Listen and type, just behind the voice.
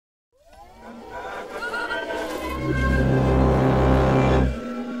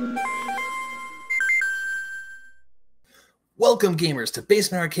Welcome, gamers, to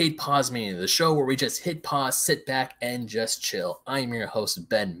Basement Arcade Pause Mania, the show where we just hit pause, sit back, and just chill. I'm your host,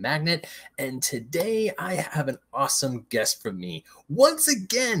 Ben Magnet, and today I have an awesome guest from me. Once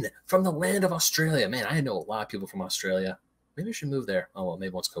again, from the land of Australia. Man, I know a lot of people from Australia. Maybe I should move there. Oh, well,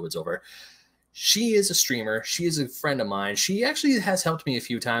 maybe once COVID's over. She is a streamer. She is a friend of mine. She actually has helped me a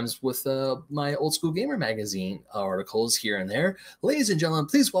few times with my Old School Gamer magazine articles here and there. Ladies and gentlemen,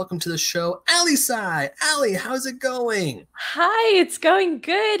 please welcome to the show, Alysai. Aly, how's it going? Hi, it's going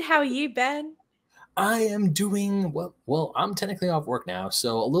good. How are you, Ben? I am doing well. I'm technically off work now,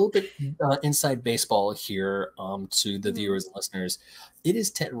 so a little bit inside baseball here to the viewers and listeners. It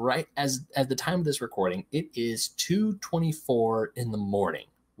is right as at the time of this recording. It is 2:24 in the morning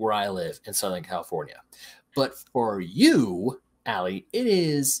where I live in Southern California. But for you, Aly, it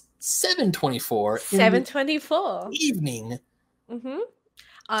is 7:24. 7:24 evening.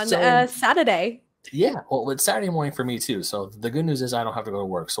 On Saturday. Yeah, well, it's Saturday morning for me too. So the good news is I don't have to go to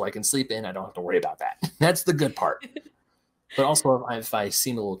work, so I can sleep in. I don't have to worry about that. That's the good part. But also, if I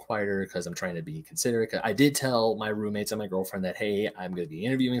seem a little quieter because I'm trying to be considerate, I did tell my roommates and my girlfriend that, hey, I'm going to be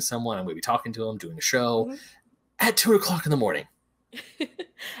interviewing someone. I'm going to be talking to them, doing a show at 2 o'clock in the morning.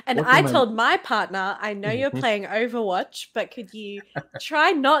 And I told my partner, I know you're playing Overwatch, but could you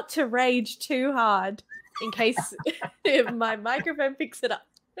try not to rage too hard in case my microphone picks it up?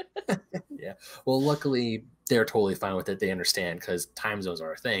 Yeah. Well, luckily, they're totally fine with it. They understand because time zones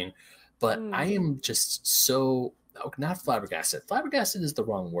are a thing. But I am just so, not flabbergasted. Flabbergasted is the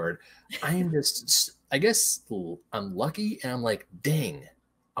wrong word. I am just, I guess I'm lucky and I'm like, dang,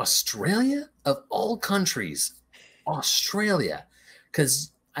 Australia of all countries, Australia.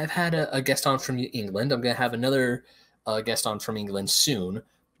 Because I've had a guest on from England. I'm going to have another guest on from England soon.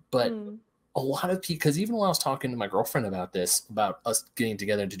 But a lot of people, because even while I was talking to my girlfriend about this, about us getting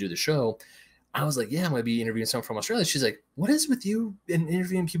together to do the show, I was like, yeah, I'm going to be interviewing someone from Australia. She's like, what is with you and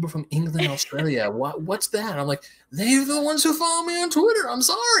interviewing people from England and Australia? What's that? I'm like, they're the ones who follow me on Twitter. I'm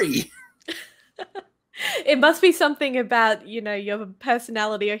sorry. It must be something about, your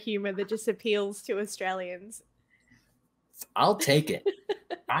personality or humor that just appeals to Australians. I'll take it.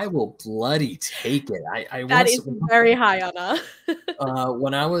 I will bloody take it. That is very high honor.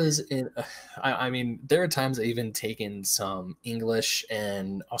 When I was in, I mean, there are times I've even taken some English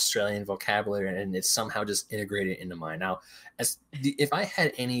and Australian vocabulary, and it's somehow just integrated into mine. Now, if I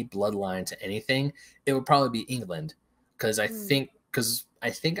had any bloodline to anything, it would probably be England, because I think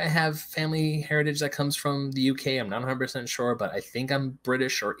I have family heritage that comes from the UK. I'm not 100% sure, but I think I'm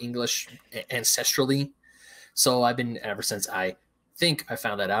British or English ancestrally. So I've been, ever since I think I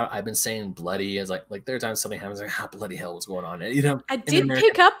found that out, I've been saying bloody as like there are times something happens like, bloody hell, what's going on? And, I did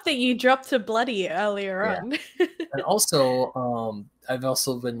pick up that you dropped a bloody earlier on. And also, I've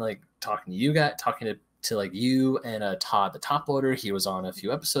also been like talking to you guys, talking to like you and Todd, the top loader. He was on a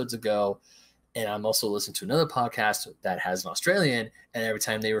few episodes ago. And I'm also listening to another podcast that has an Australian, and every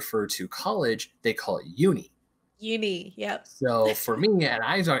time they refer to college, they call it uni. Uni, yep. So for me, and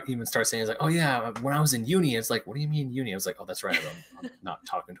I even start saying, it's like, oh yeah, when I was in uni, it's like, what do you mean uni? I was like, oh, that's right. I'm not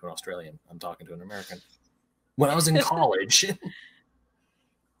talking to an Australian. I'm talking to an American. When I was in college.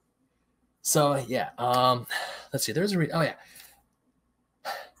 So yeah, let's see. There's a oh yeah,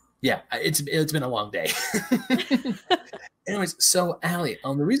 yeah. It's been a long day. Anyways, so Aly,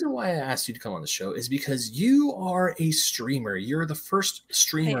 the reason why I asked you to come on the show is because you are a streamer. You're the first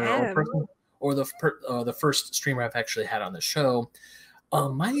streamer or the first streamer I've actually had on the show.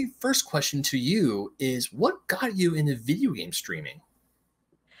 My first question to you is, what got you into video game streaming?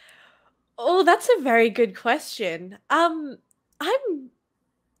 Oh, that's a very good question. I'm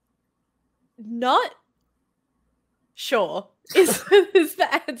not sure is the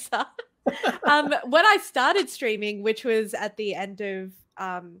answer. When I started streaming, which was at the end of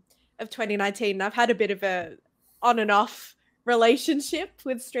 2019, I've had a bit of a on and off relationship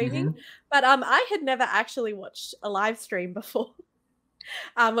with streaming, but I had never actually watched a live stream before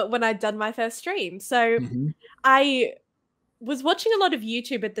when I'd done my first stream. So I was watching a lot of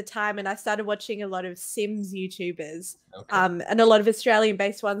YouTube at the time, and I started watching a lot of Sims YouTubers, and a lot of Australian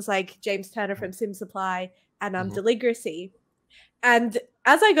based ones like James Turner from Sim Supply and Deligracy. And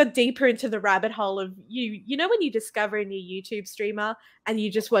as I got deeper into the rabbit hole of you know, when you discover a new YouTube streamer and you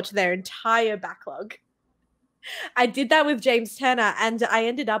just watch their entire backlog, I did that with James Turner, and I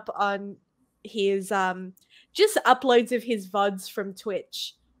ended up on his just uploads of his VODs from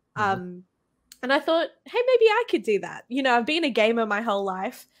Twitch. And I thought, hey, maybe I could do that. You know, I've been a gamer my whole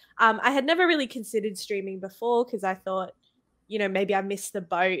life. I had never really considered streaming before because I thought, you know, maybe I missed the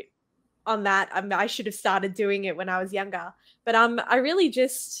boat on that. I should have started doing it when I was younger. But I really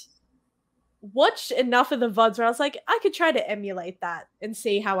just watched enough of the VODs where I was like, I could try to emulate that and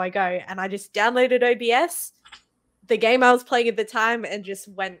see how I go. And I just downloaded OBS, the game I was playing at the time, and just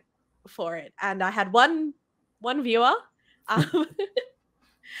went for it. And I had one viewer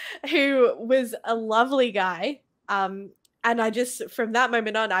who was a lovely guy. And I just, from that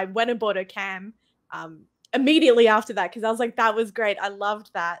moment on, I went and bought a cam immediately after that, because I was like, that was great. I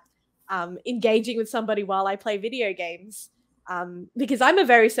loved that. Engaging with somebody while I play video games. Because I'm a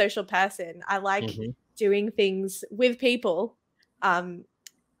very social person. I like doing things with people. And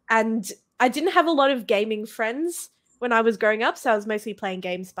I didn't have a lot of gaming friends when I was growing up, so I was mostly playing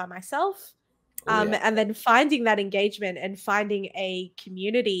games by myself. And then finding that engagement and finding a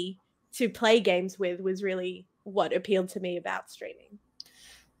community to play games with was really what appealed to me about streaming.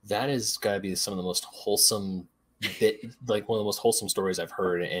 That is got to be some of the most wholesome like one of the most wholesome stories I've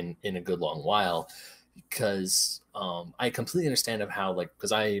heard in a good long while, because I completely understand of how, like,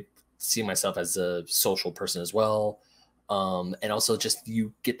 because I see myself as a social person as well. And also just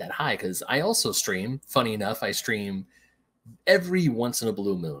you get that high, because I also stream. Funny enough, I stream every once in a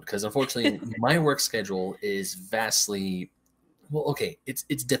blue moon, because unfortunately my work schedule is vastly, well, okay, it's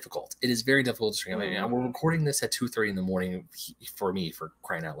difficult. It is very difficult to stream. I mean, we're recording this at 2:30 in the morning for me, for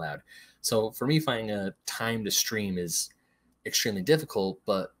crying out loud. So for me, finding a time to stream is extremely difficult.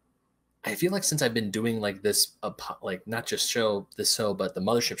 But I feel like since I've been doing like this, like not just this show, but the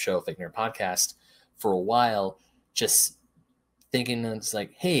mothership show, Fake Nerd Podcast, for a while, just thinking it's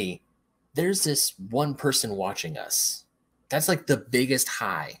like, hey, there's this one person watching us. That's like the biggest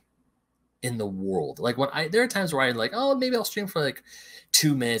high in the world. Like there are times where I like, oh, maybe I'll stream for like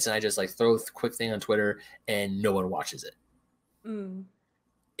 2 minutes and I just like throw a quick thing on Twitter and no one watches it.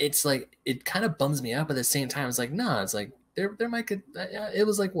 It's like, it kind of bums me out, but at the same time, it's like, nah, it's like there might get, it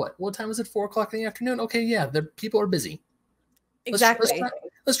was like, what time was it? 4 o'clock in the afternoon. Okay. Yeah. People are busy. Exactly.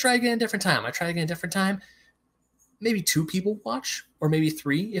 Let's try again a different time. I try again a different time. Maybe 2 people watch, or maybe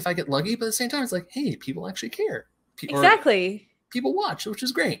 3 if I get lucky. But at the same time, it's like, hey, people actually care. Exactly. People watch, which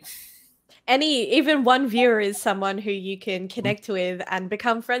is great. Even one viewer is someone who you can connect with and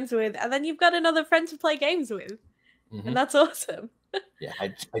become friends with, and then you've got another friend to play games with. And that's awesome. Yeah,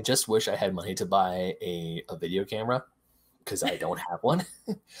 I just wish I had money to buy a video camera, because I don't have one.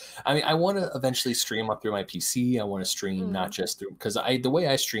 I mean, I want to eventually stream up through my PC. I want to stream not just through, because the way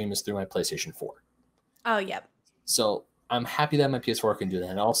I stream is through my PlayStation 4. Oh, yep. So I'm happy that my PS4 can do that.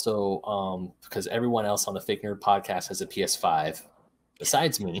 And also, because everyone else on the Fake Nerd podcast has a PS5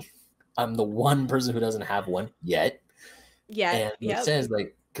 besides me, I'm the one person who doesn't have one yet. Yeah. And it says,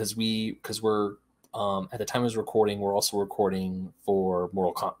 like, because we're at the time of this recording, we're also recording for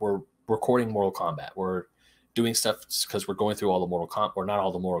we're recording Mortal Kombat. We're doing stuff because we're going through all the Mortal Kombat, or not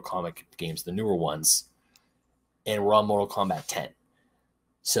all the Mortal Kombat games, the newer ones, and we're on Mortal Kombat 10.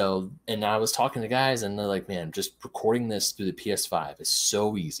 So, and I was talking to guys, and they're like, man, just recording this through the PS5 is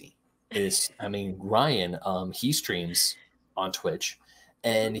so easy. It is. I mean, Ryan, he streams on Twitch,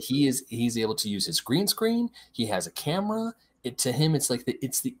 and he's able to use his green screen. He has a camera. To him, it's like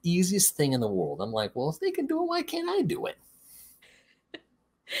it's the easiest thing in the world. I'm like, well, if they can do it, why can't I do it?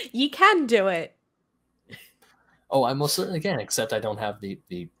 You can do it. Oh, I most certainly can, except I don't have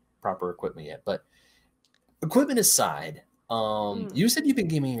the proper equipment yet. But equipment aside, you said you've been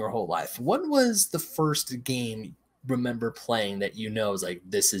gaming your whole life. What was the first game you remember playing that you know is like,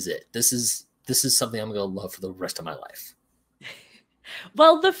 this is it? This is something I'm going to love for the rest of my life?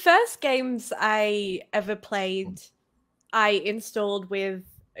 Well, the first games I ever played, I installed with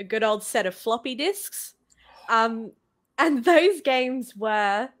a good old set of floppy disks. And those games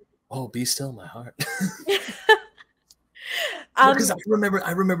were... Oh, Be Still My Heart. Because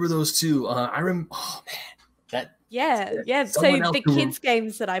I remember those too. Oh man, that. Yeah. So the kids'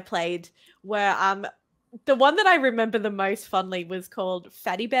 games that I played were the one that I remember the most fondly was called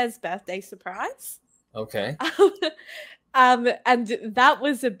Fatty Bear's Birthday Surprise. Okay. And that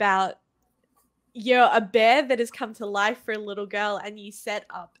was about you're a bear that has come to life for a little girl, and you set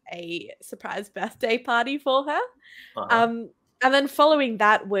up a surprise birthday party for her. And then following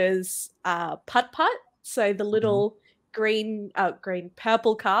that was Putt Putt. So the little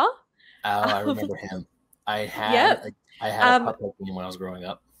purple car. Oh, I remember him. I had a Putt Putt game when I was growing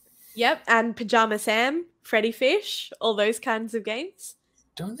up. Yep, and Pajama Sam, Freddy Fish, all those kinds of games.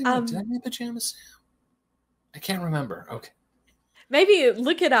 Did I name Pajama Sam? I can't remember. Okay. Maybe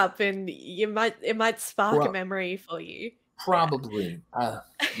look it up, and it might spark a memory for you. Probably.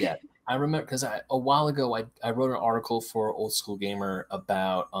 Yeah. I remember because a while ago I wrote an article for Old School Gamer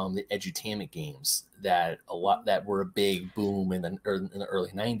about the edutainment games that were a big boom in the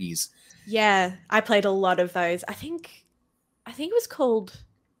early 90s. Yeah, I played a lot of those. I think it was called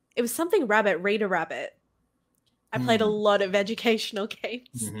it was something rabbit, Reader Rabbit. I played a lot of educational games.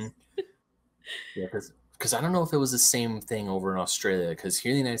 Mm-hmm. Yeah, because I don't know if it was the same thing over in Australia. Because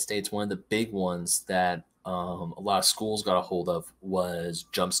here in the United States, one of the big ones that a lot of schools got a hold of was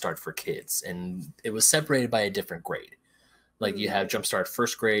Jumpstart for Kids, and it was separated by a different grade. Like you have Jumpstart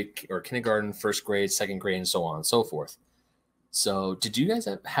first grade or kindergarten, first grade, second grade, and so on and so forth. So, did you guys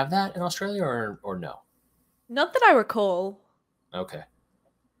have that in Australia or no? Not that I recall. Okay.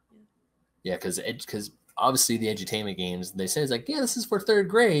 Yeah, because obviously the edutainment games, they say it's like, yeah, this is for third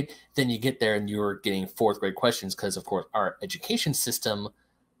grade. Then you get there and you're getting fourth grade questions because, of course, our education system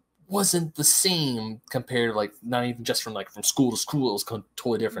wasn't the same compared to, like, not even just from school to school. It was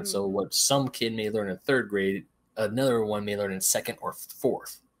totally different. So what some kid may learn in third grade, another one may learn in second or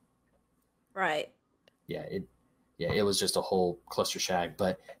fourth. Right. Yeah, it was just a whole cluster shag.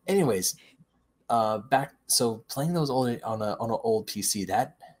 But anyways, back, so playing those on an old PC,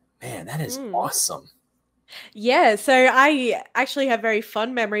 that is awesome. Yeah, so I actually have very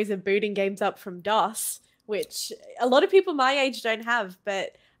fond memories of booting games up from DOS, which a lot of people my age don't have,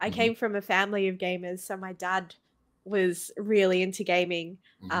 but I came from a family of gamers, so my dad was really into gaming.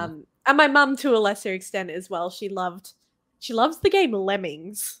 And my mum to a lesser extent as well. She loves the game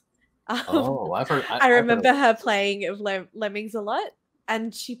Lemmings. I've heard. I remember her playing of Lemmings a lot,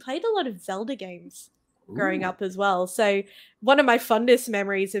 and she played a lot of Zelda games growing up as well. So one of my fondest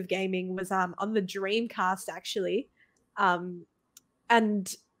memories of gaming was on the Dreamcast, actually.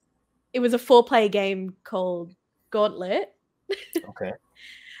 And it was a 4-player game called Gauntlet. Okay.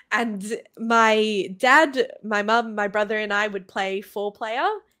 And my dad, my mum, my brother, and I would play 4-player.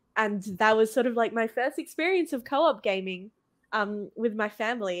 And that was sort of like my first experience of co-op gaming with my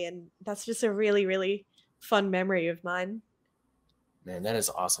family. And that's just a really, really fun memory of mine. Man, that is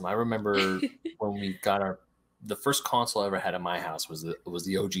awesome. I remember when we got the first console I ever had in my house was the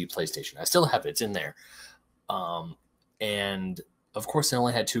OG PlayStation. I still have it. It's in there. And of course, it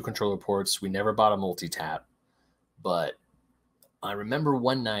only had 2 controller ports. We never bought a multi-tap. But I remember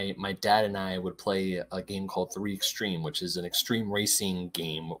one night, my dad and I would play a game called 3 Extreme, which is an extreme racing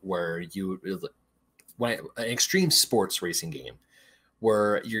game where an extreme sports racing game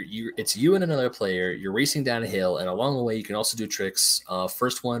where it's you and another player. You're racing down a hill, and along the way, you can also do tricks.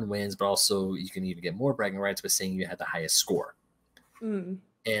 First one wins, but also you can even get more bragging rights by saying you had the highest score. And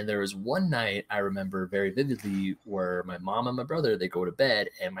there was one night I remember very vividly where my mom and my brother, they go to bed,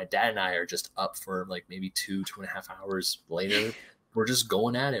 and my dad and I are just up for like maybe 2.5 hours later. We're just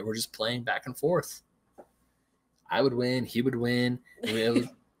going at it. We're just playing back and forth. I would win. He would win.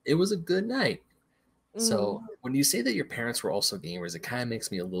 It was a good night. So when you say that your parents were also gamers, it kind of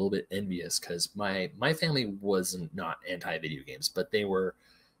makes me a little bit envious because my family wasn't not anti-video games, but they were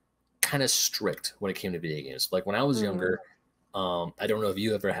kind of strict when it came to video games. Like when I was younger, I don't know if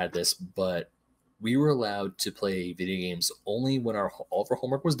you ever had this, but we were allowed to play video games only when all of our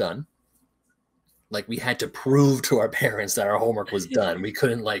homework was done. Like we had to prove to our parents that our homework was done. We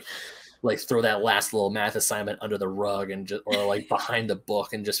couldn't like throw that last little math assignment under the rug or like behind the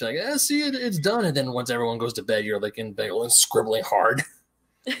book and just be like, see, it's done. And then once everyone goes to bed, you're like in bed and scribbling hard.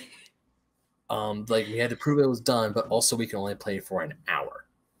 Like we had to prove it was done, but also we can only play for an hour.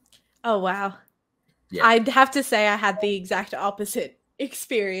 Oh, wow. Yeah. I'd have to say I had the exact opposite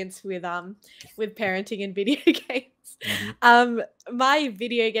experience with parenting and video games. My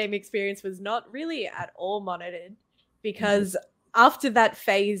video game experience was not really at all monitored because after that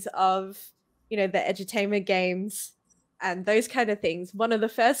phase of, the edutainment games and those kind of things, one of the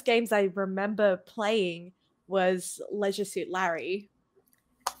first games I remember playing was Leisure Suit Larry.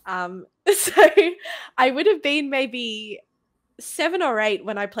 So I would have been maybe 7 or 8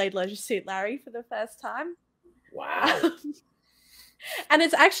 when I played Leisure Suit Larry for the first time. Wow. And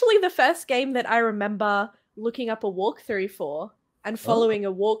it's actually the first game that I remember looking up a walkthrough for and following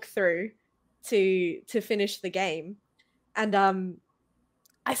a walkthrough to finish the game. And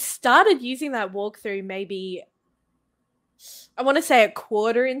I started using that walkthrough maybe, I want to say a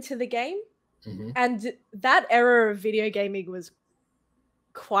quarter into the game. And that era of video gaming was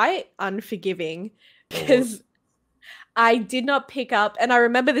quite unforgiving because I did not pick up, and I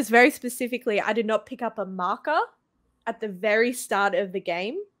remember this very specifically, I did not pick up a marker at the very start of the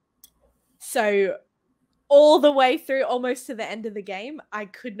game. So all the way through, almost to the end of the game, I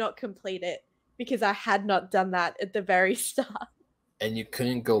could not complete it because I had not done that at the very start. And you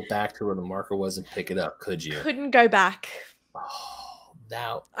couldn't go back to where the marker was and pick it up, could you? Couldn't go back. Oh,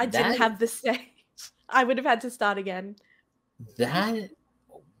 now I didn't have the stage. I would have had to start again.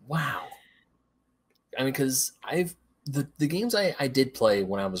 Wow. I mean, because the games I did play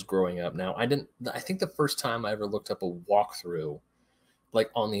when I was growing up. Now I think the first time I ever looked up a walkthrough like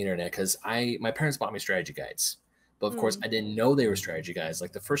on the internet because my parents bought me strategy guides. But of course, I didn't know they were strategy guides.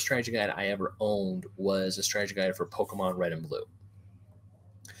 Like the first strategy guide I ever owned was a strategy guide for Pokemon Red and Blue.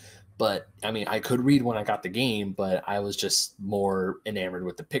 But I mean, I could read when I got the game, but I was just more enamored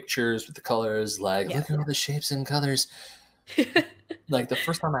with the pictures, with the colors. Like, look at all the shapes and colors. Like the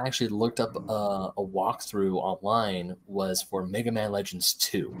first time I actually looked up a walkthrough online was for Mega Man Legends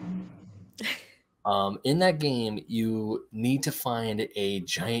 2. In that game, you need to find a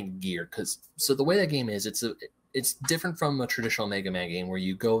giant gear so the way that game is, it's different from a traditional Mega Man game where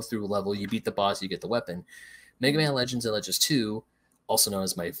you go through a level, you beat the boss, you get the weapon. Mega Man Legends and Legends 2, also known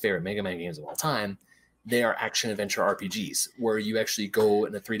as my favorite Mega Man games of all time, they are action-adventure RPGs where you actually go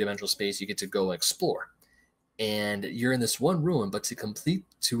in a three-dimensional space, you get to go explore. And you're in this one room, but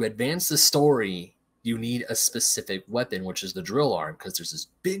to advance the story, you need a specific weapon, which is the drill arm, because there's this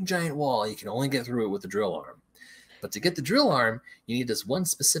big giant wall. You can only get through it with the drill arm. But to get the drill arm, you need this one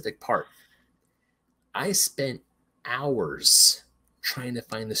specific part. I spent hours trying to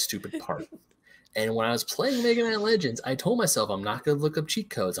find the stupid part. And when I was playing Mega Man Legends, I told myself, I'm not going to look up cheat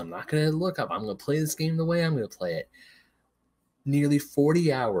codes. I'm not going to look up. I'm going to play this game the way I'm going to play it. Nearly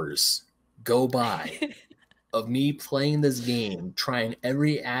 40 hours go by of me playing this game, trying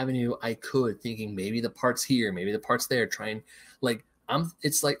every avenue I could, thinking maybe the part's here, maybe the part's there, trying I'm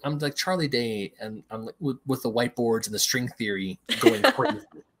like Charlie Day, and I'm like, with the whiteboards and the string theory going crazy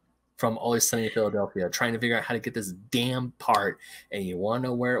from Always Sunny in Philadelphia, trying to figure out how to get this damn part. And you want to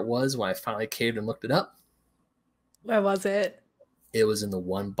know where it was when I finally caved and looked it up? Where was it? It was in the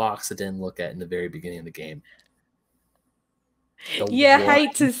one box I didn't look at in the very beginning of the game.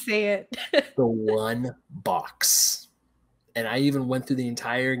 Hate to see it. The one box. And I even went through the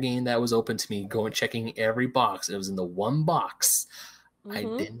entire game that was open to me, going checking every box. It was in the one box. I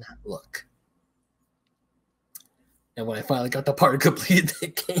did not look. And when I finally got the part completed the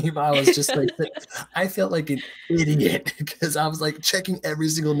game, I was just like, I felt like an idiot because I was like checking every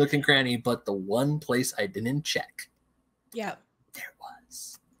single nook and cranny, but the one place I didn't check. Yeah. There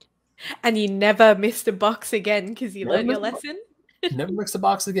was. And you never missed a box again because you learned your lesson? Never mixed a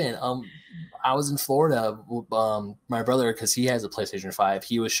box again. I was in Florida. My brother, because he has a PlayStation 5,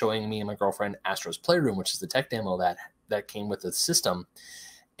 he was showing me and my girlfriend Astro's Playroom, which is the tech demo that came with the system.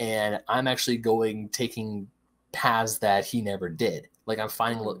 And I'm actually taking paths that he never did. Like I'm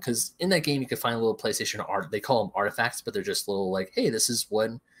finding, because in that game you can find little PlayStation art. They call them artifacts, but they're just little like, hey, this is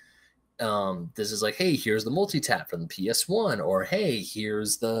what. This is like, hey, here's the multi-tap from the PS1, or hey,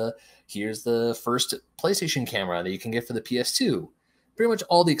 here's the first PlayStation camera that you can get for the PS2. Pretty much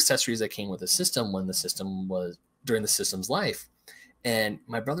all the accessories that came with the system when the system was during the system's life. And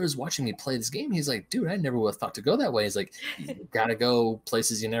my brother is watching me play this game. He's like, dude, I never would have thought to go that way. He's like, you gotta go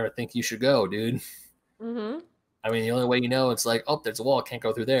places you never think you should go, dude. I mean, the only way it's like, oh, there's a wall, can't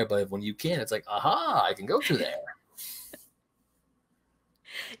go through there. But when you can, it's like, aha, I can go through there.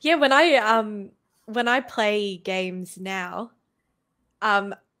 Yeah, when I play games now,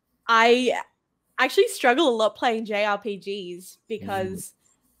 I actually struggle a lot playing JRPGs because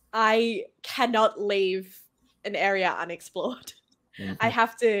I cannot leave an area unexplored. I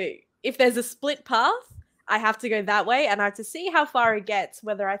have to, if there's a split path, I have to go that way and I have to see how far it gets,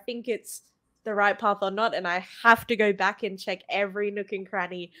 whether I think it's the right path or not, and I have to go back and check every nook and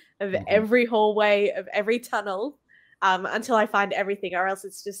cranny of every hallway, of every tunnel. Until I find everything, or else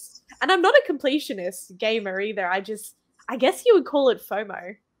it's just, and I'm not a completionist gamer either. I guess you would call it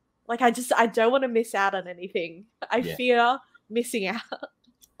FOMO. Like I don't want to miss out on anything. I fear missing out.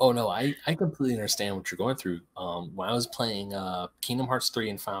 Oh no, I completely understand what you're going through. When I was playing Kingdom Hearts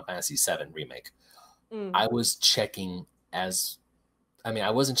 3 and Final Fantasy 7 Remake, I was checking I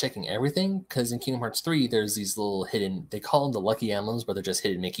wasn't checking everything, because in Kingdom Hearts 3, there's these little hidden, they call them the lucky emblems, but they're just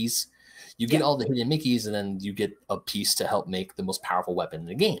hidden Mickeys. You get all the hidden Mickeys, and then you get a piece to help make the most powerful weapon in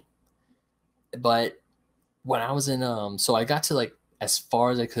the game. But when I was in, so I got to like as far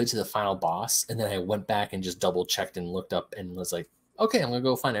as I could to the final boss, and then I went back and just double checked and looked up and was like, okay, I'm gonna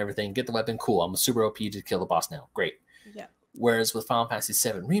go find everything, get the weapon, cool. I'm a super OP to kill the boss now, great. Yeah. Whereas with Final Fantasy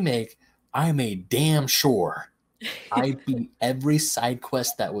 7 Remake, I made damn sure I beat every side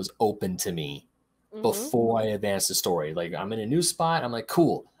quest that was open to me before I advanced the story. Like I'm in a new spot, I'm like,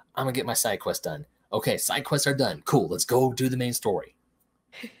 cool. I'm gonna get my side quest done. Okay, side quests are done. Cool, let's go do the main story.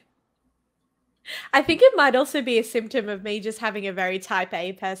 I think it might also be a symptom of me just having a very type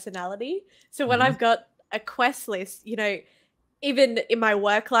A personality. So when I've got a quest list, even in my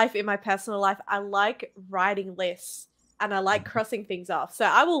work life, in my personal life, I like writing lists and I like crossing things off. So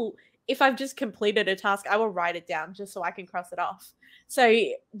I will, if I've just completed a task, I will write it down just so I can cross it off. So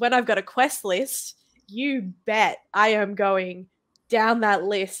when I've got a quest list, you bet I am going down that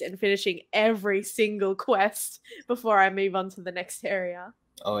list and finishing every single quest before I move on to the next area.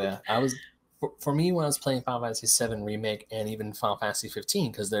 Oh yeah, I was for me when I was playing Final Fantasy VII Remake and even Final Fantasy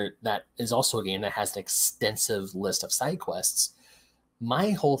 15, because that is also a game that has an extensive list of side quests.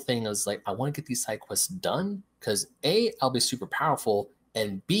 My whole thing is like, I want to get these side quests done because A, I'll be super powerful,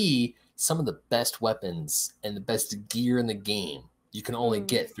 and B, some of the best weapons and the best gear in the game you can only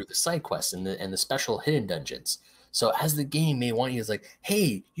get through the side quests and the special hidden dungeons. So as the game may want you, it's like,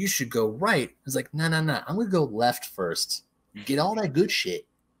 hey, you should go right. It's like, no, I'm gonna go left first, get all that good shit,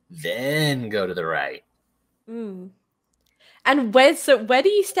 then go to the right. And where do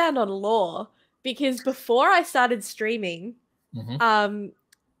you stand on lore? Because before I started streaming,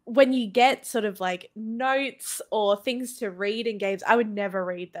 when you get sort of like notes or things to read in games, I would never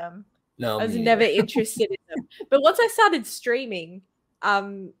read them. No, I was never interested in them. But once I started streaming, I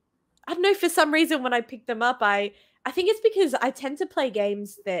don't know, for some reason when I picked them up, I think it's because I tend to play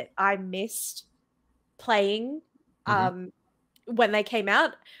games that I missed playing when they came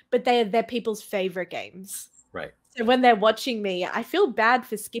out, but they're people's favorite games. Right. So when they're watching me, I feel bad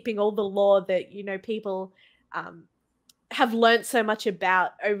for skipping all the lore that, you know, people have learned so much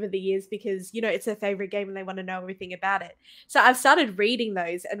about over the years because, you know, it's their favorite game and they want to know everything about it. So I've started reading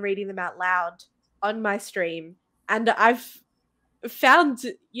those and reading them out loud on my stream. And I've found,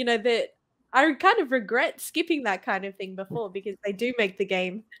 you know, that I kind of regret skipping that kind of thing before because they do make the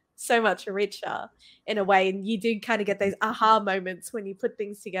game so much richer in a way. And you do kind of get those aha moments when you put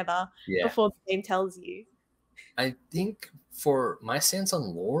things together before the game tells you. I think for my stance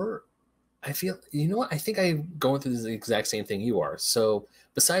on lore, I feel, you know what? I think I'm going through the exact same thing you are. So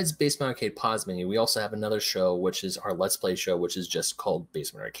besides Basement Arcade Pause Menu, we also have another show, which is our Let's Play show, which is just called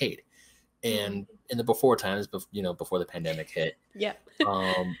Basement Arcade. And in the before times, you know, before the pandemic hit,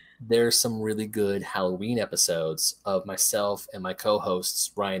 there's some really good Halloween episodes of myself and my co-hosts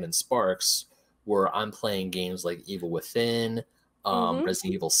Ryan and Sparks, where I'm playing games like Evil Within,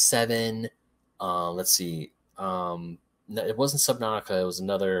 Resident Evil 7. Let's see. It wasn't Subnautica. It was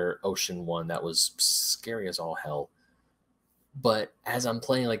another ocean one that was scary as all hell. But as I'm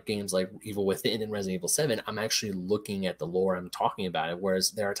playing like games like Evil Within and Resident Evil 7, I'm actually looking at the lore, I'm talking about it.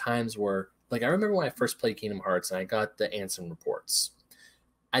 Whereas there are times where, like, I remember when I first played Kingdom Hearts and I got the Ansem reports.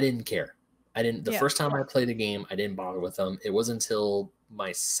 I didn't care. The first time I played a game, I didn't bother with them. It wasn't until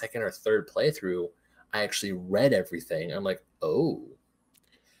my second or third playthrough I actually read everything. I'm like, oh.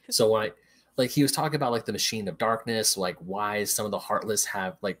 So when he was talking about like the Machine of Darkness, like why some of the Heartless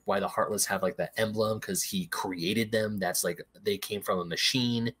have like the emblem, because he created them. That's like they came from a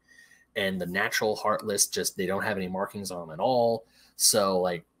machine, and the natural Heartless they don't have any markings on them at all. So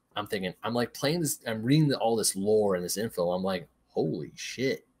like I'm thinking, I'm like playing this, I'm reading all this lore and this info. I'm like, holy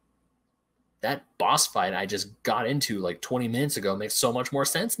shit. That boss fight I just got into like 20 minutes ago makes so much more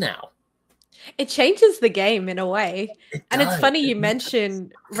sense now. It changes the game in a way. And it's funny you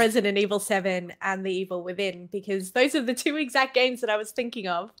mentioned Resident Evil 7 and The Evil Within, because those are the two exact games that I was thinking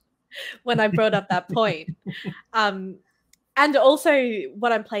of when I brought up that point. And also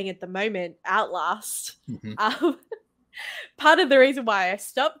what I'm playing at the moment, Outlast. Part of the reason why I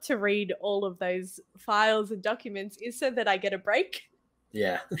stopped to read all of those files and documents is so that I get a break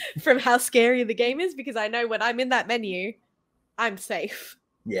from how scary the game is, because I know when I'm in that menu, I'm safe.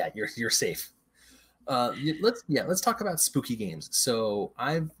 Yeah, you're safe. Let's talk about spooky games. So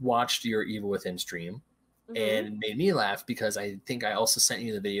I've watched your Evil Within stream, and it made me laugh because I think I also sent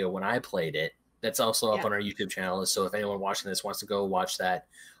you the video when I played it. That's also up on our YouTube channel. So if anyone watching this wants to go watch that,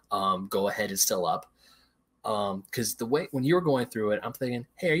 go ahead. It's still up. Because the way when you were going through it, I'm thinking,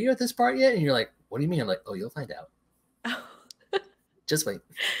 hey, are you at this part yet? And you're like, what do you mean? I'm like, oh, you'll find out. Just wait.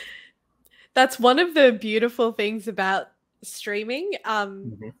 That's one of the beautiful things about streaming,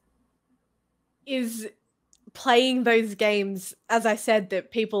 is playing those games, as I said,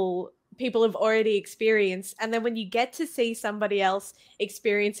 that people have already experienced, and then when you get to see somebody else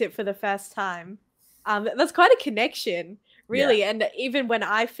experience it for the first time, that's quite a connection, really. And even when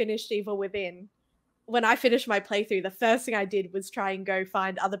I finished Evil Within, when I finished my playthrough, the first thing I did was try and go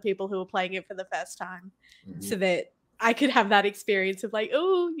find other people who were playing it for the first time, so that I could have that experience of like,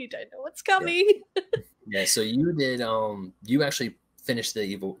 oh, you don't know what's coming. So you did you actually finished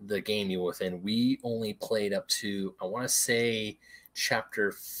the game Evil Within. We only played up to, I want to say,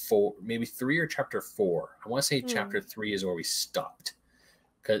 chapter 4, maybe 3 or chapter 4. I want to say chapter 3 is where we stopped.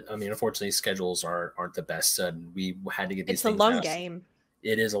 Because I mean, unfortunately, schedules aren't the best, and we had to get these things. It's a long game.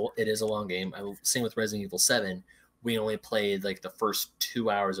 It is a long game. Same with Resident Evil 7. We only played like the first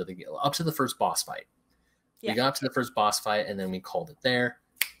 2 hours of the game, up to the first boss fight. We got up to the first boss fight, and then we called it there.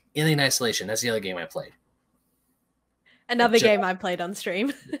 Alien Isolation. That's the other game I played. Another game I played on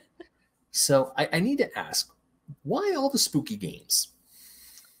stream. So I need to ask, why all the spooky games?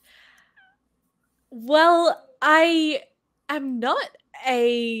 Well, I am not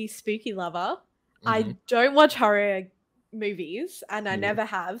a spooky lover. I don't watch horror movies, and I never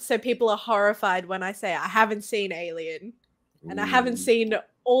have. So people are horrified when I say I haven't seen Alien, and I haven't seen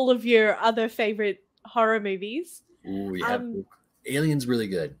all of your other favorite horror movies. Ooh, yeah. Alien's really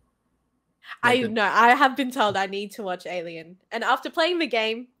good. I know. I have been told I need to watch Alien, and after playing the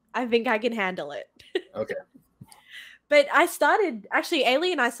game, I think I can handle it. Okay. But I started, actually,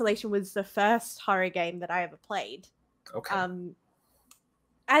 Alien Isolation was the first horror game that I ever played. Okay.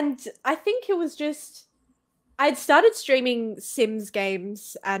 And I think it was just, I'd started streaming Sims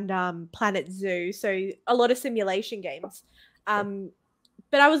games and Planet Zoo, so a lot of simulation games.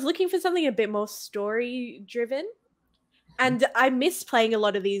 But I was looking for something a bit more story-driven. And I missed playing a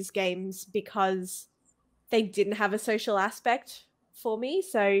lot of these games because they didn't have a social aspect for me.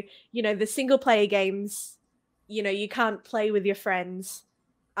 So, you know, the single-player games, you know, you can't play with your friends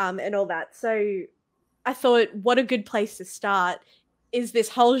and all that. So I thought, what a good place to start is this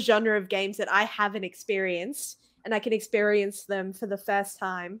whole genre of games that I haven't experienced, and I can experience them for the first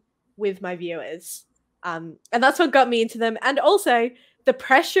time with my viewers. And that's what got me into them. And also, the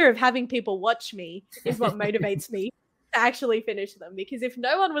pressure of having people watch me is what motivates me to actually finish them. Because if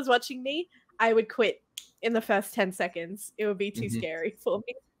no one was watching me, I would quit in the first 10 seconds. It would be too scary for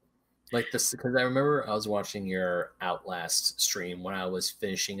me. Like this, because I remember I was watching your Outlast stream when I was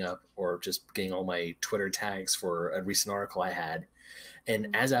finishing up or just getting all my Twitter tags for a recent article I had.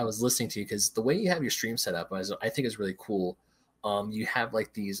 And as I was listening to you, because the way you have your stream set up, I think is really cool. You have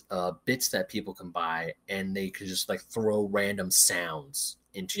like these bits that people can buy, and they could just like throw random sounds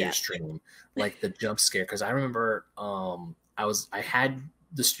into your stream, like the jump scare. Because I remember I had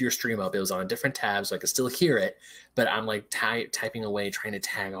your stream up. It was on a different tab, so I could still hear it, but I'm like typing away, trying to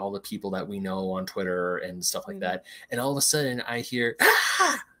tag all the people that we know on Twitter and stuff like that. And all of a sudden, I hear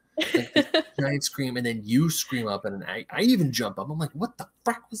like this giant scream, and then you scream up, and I even jump up. I'm like, what the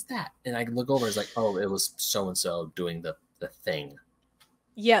fuck was that? And I look over, it's like, oh, it was so and so doing the thing.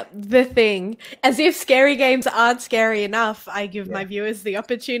 Yep, the thing. As if scary games aren't scary enough, I give my viewers the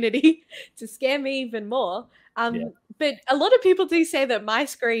opportunity to scare me even more. But a lot of people do say that my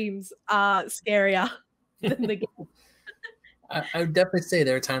screams are scarier than the game. I would definitely say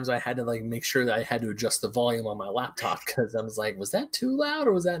there are times I had to like make sure that I had to adjust the volume on my laptop, because I was like, was that too loud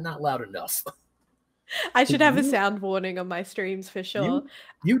or was that not loud enough? I should have a sound warning on my streams for sure.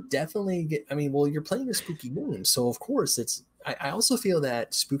 You definitely get, I mean, well, you're playing a spooky game, so of course it's, I also feel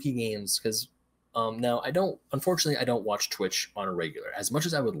that spooky games, because now unfortunately I don't watch Twitch on a regular, as much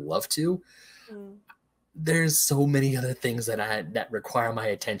as I would love to. There's so many other things that require my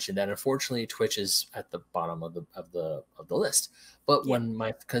attention that unfortunately Twitch is at the bottom of the list. But when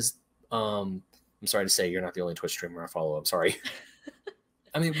because I'm sorry to say, you're not the only Twitch streamer I follow. I'm sorry.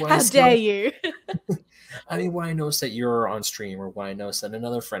 I mean, how dare you? I mean, when I notice that you're on stream, or when I notice that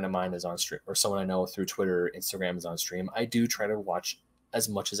another friend of mine is on stream, or someone I know through Twitter, Instagram is on stream, I do try to watch as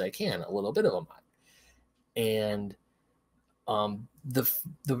much as I can, a little bit of them. And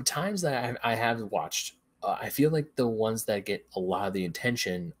the times that I have watched, I feel like the ones that get a lot of the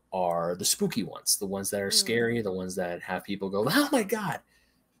attention are the spooky ones, the ones that are scary, the ones that have people go, oh my God.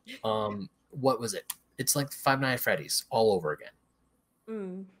 What was it? It's like Five Nights at Freddy's all over again.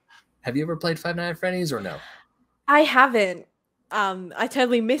 Have you ever played Five Nights at Freddy's or no? I haven't. I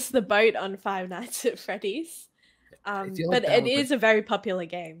totally missed the boat on Five Nights at Freddy's. But it is a very popular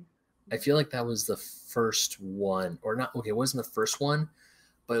game. I feel like that was the first one, or not. Okay, it wasn't the first one,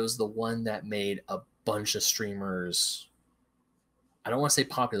 but it was the one that made a bunch of streamers, I don't want to say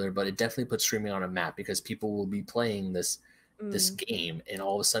popular, but it definitely put streaming on a map, because people will be playing this game, and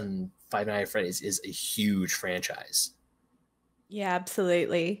all of a sudden Five Nights at Freddy's is a huge franchise. Yeah,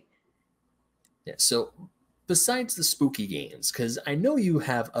 absolutely. Yeah, so besides the spooky games, because I know you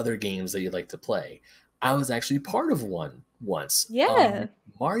have other games that you like to play, I was actually part of one once. Yeah.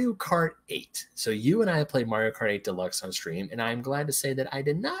 Mario Kart 8. So you and I played Mario Kart 8 Deluxe on stream, and I'm glad to say that I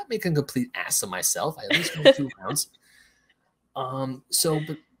did not make a complete ass of myself. I at least won 2 rounds. So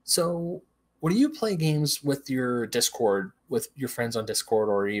when you play games with your Discord, with your friends on Discord,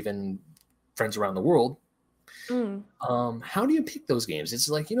 or even friends around the world, how do you pick those games? It's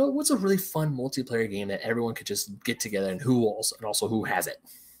like, what's a really fun multiplayer game that everyone could just get together, and also who has it?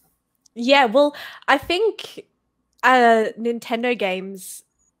 Yeah, well, I think Nintendo games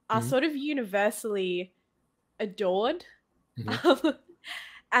are sort of universally adored.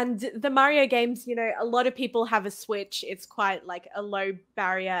 And the Mario games, a lot of people have a Switch. It's quite like a low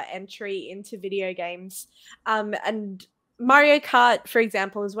barrier entry into video games. And Mario Kart, for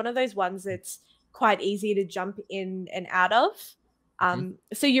example, is one of those ones that's quite easy to jump in and out of.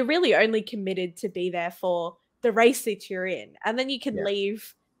 So you're really only committed to be there for the race that you're in, and then you can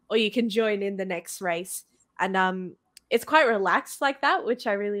leave or you can join in the next race. And it's quite relaxed like that, which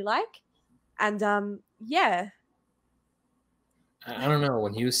I really like. And yeah. I don't know.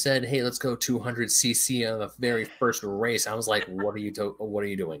 When you said, "Hey, let's go 200cc on the very first race," I was like, "What are you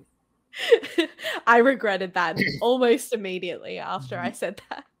doing?" I regretted that almost immediately after I said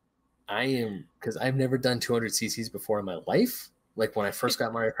that. I am, because I've never done 200cc's before in my life. Like when I first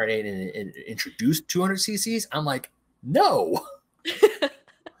got Mario Kart 8 and introduced 200cc's, I'm like, no,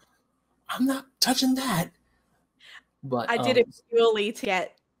 I'm not touching that. But I did it purely to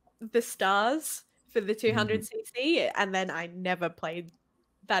get the stars for the 200cc, and then I never played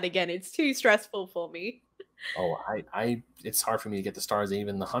that again. It's too stressful for me. Oh, it's hard for me to get the stars,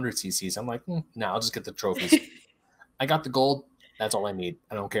 even the 100cc's. I'm like, no, I'll just get the trophies. I got the gold. That's all I need.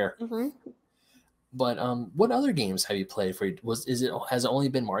 I don't care. But what other games have you played for? Has it only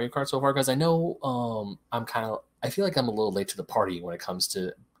been Mario Kart so far? Because I know I feel like I'm a little late to the party when it comes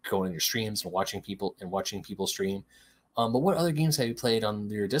to going to your streams and watching people stream. But what other games have you played on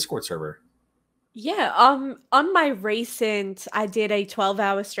your Discord server? Yeah, on my recent, I did a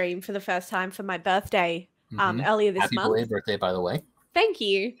 12-hour stream for the first time for my birthday earlier this month. Happy belated birthday, by the way. Thank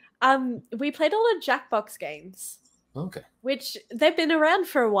you. We played a lot of Jackbox games. Okay. Which they've been around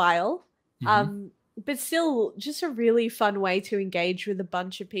for a while. But still just a really fun way to engage with a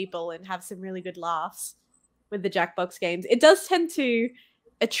bunch of people and have some really good laughs with the Jackbox games. It does tend to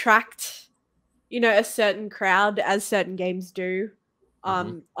attract, a certain crowd, as certain games do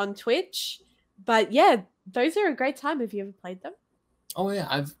on Twitch. But yeah, those are a great time. Have you ever played them? Oh yeah,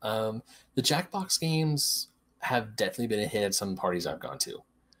 I've the Jackbox games have definitely been a hit at some parties I've gone to.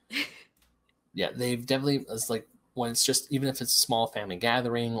 Yeah, they've definitely, it's like when it's just, even if it's a small family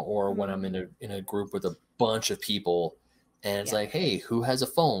gathering or when I'm in a group with a bunch of people and it's like, hey, who has a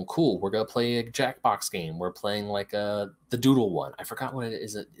phone? Cool, we're gonna play a Jackbox game. We're playing like the Doodle one. I forgot what it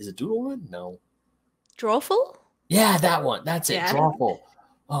is. Is it Doodle one? No. Drawful? Yeah, that one. That's it. Drawful.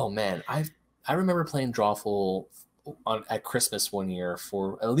 Oh man, I remember playing Drawful at Christmas one year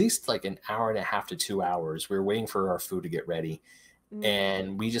for at least like an hour and a half to 2 hours. We were waiting for our food to get ready.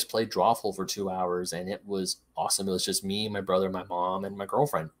 And we just played Drawful for 2 hours, and it was awesome. It was just me, my brother, my mom, and my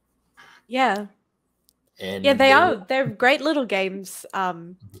girlfriend. Yeah. And yeah, they're great little games.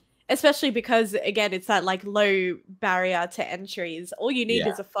 Especially because, again, it's that like low barrier to entries. All you need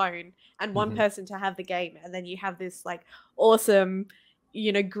is a phone and one person to have the game, and then you have this like awesome,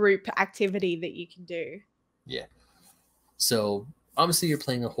 group activity that you can do. Yeah. So obviously you're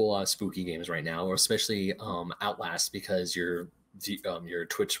playing a whole lot of spooky games right now, or especially Outlast, because your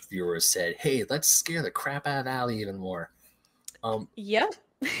Twitch viewers said, hey, let's scare the crap out of Aly even more. Yeah.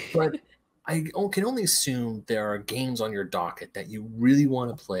 But I can only assume there are games on your docket that you really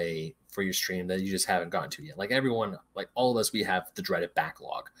want to play for your stream that you just haven't gotten to yet. Like everyone, like all of us, we have the dreaded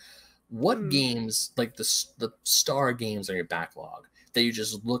backlog. What games, like the star games on your backlog, that you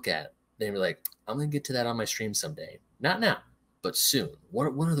just look at and you're like, I'm going to get to that on my stream someday. Not now, but soon. What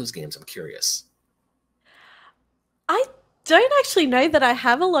are those games? I'm curious. I don't actually know that I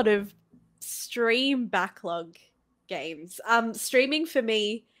have a lot of stream backlog games. Streaming for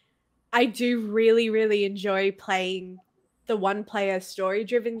me, I do really, really enjoy playing the one-player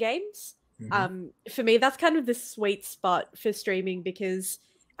story-driven games. For me, that's kind of the sweet spot for streaming because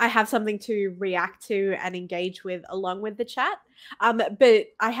I have something to react to and engage with along with the chat. But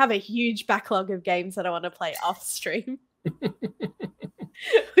I have a huge backlog of games that I want to play off stream,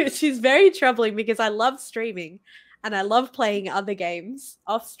 which is very troubling because I love streaming and I love playing other games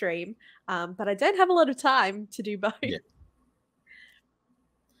off stream, but I don't have a lot of time to do both. Yeah.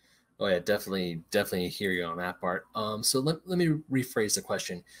 Oh yeah, definitely hear you on that part. So let me rephrase the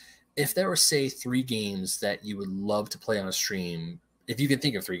question. If there were, say, 3 games that you would love to play on a stream, if you can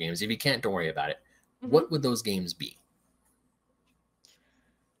think of 3 games, if you can't, don't worry about it. What would those games be?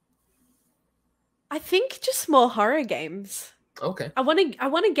 I think just more horror games. Okay. I want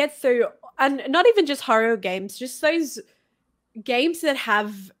to get through, and not even just horror games, just those games that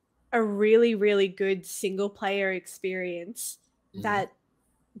have a really, really good single player experience that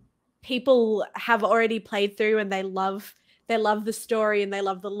people have already played through and they love the story and they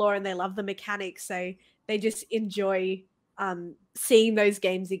love the lore and they love the mechanics, so they just enjoy seeing those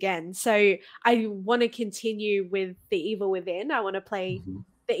games again. So I want to continue with The Evil Within. I want to play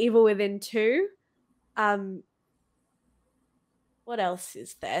The Evil Within 2. What else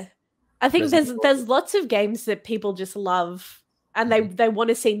is there? I think there's lots of games that people just love and they want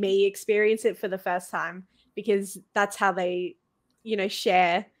to see me experience it for the first time. because that's how they, you know,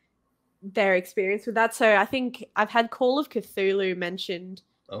 share their experience with that. So I think I've had Call of Cthulhu mentioned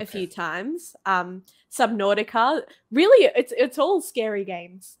a few times. Subnautica. Really, it's all scary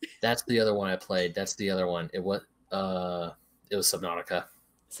games. That's the other one I played. That's the other one. It was Subnautica.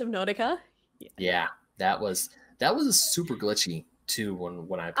 Subnautica? Yeah, that was super glitchy too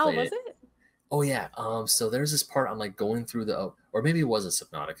when I played was it? Oh yeah. So there's this part I'm like going through or maybe it wasn't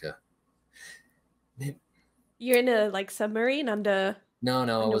Subnautica. Maybe. You're in a like submarine under. No,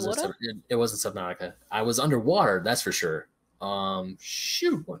 it wasn't Subnautica. I was underwater, that's for sure.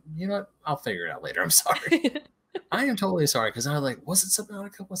 Shoot, you know what? I'll figure it out later. I'm sorry. I am totally sorry because I was like, was it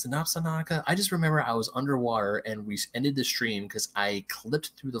Subnautica? Was it not Subnautica? I just remember I was underwater and we ended the stream because I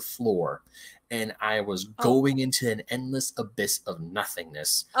clipped through the floor and I was going into an endless abyss of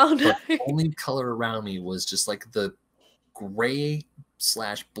nothingness. Oh no! The only color around me was just like the gray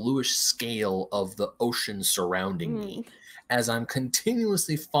 / bluish scale of the ocean surrounding me, as I'm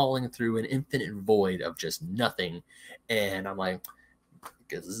continuously falling through an infinite void of just nothing. And I'm like, I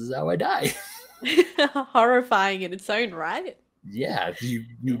guess this is how I die. Horrifying in its own right. Yeah, you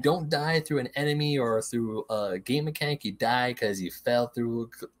don't die through an enemy or through a game mechanic. You die because you fell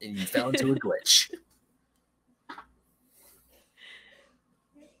into a glitch.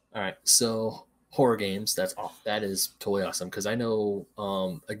 All right, so horror games. That is totally awesome because I know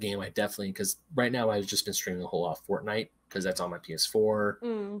a game I definitely, because right now I've just been streaming a whole lot of Fortnite because that's on my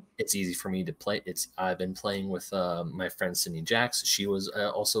PS4. It's easy for me to play. I've been playing with my friend Sydney Jax. She was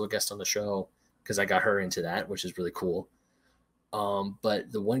also a guest on the show because I got her into that, which is really cool.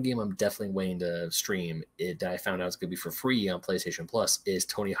 But the one game I'm definitely waiting to stream that I found out is going to be for free on PlayStation Plus is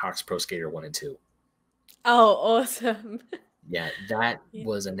Tony Hawk's Pro Skater 1 and 2. Oh, awesome. Yeah, that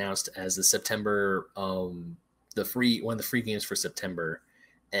was announced as the September, one of the free games for September.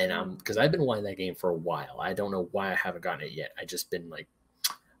 And because I've been wanting that game for a while. I don't know why I haven't gotten it yet. I just been like,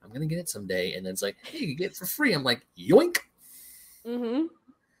 I'm going to get it someday. And then it's like, hey, you can get it for free. I'm like, yoink.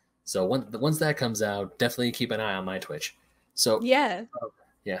 So once that comes out, definitely keep an eye on my Twitch. So yeah.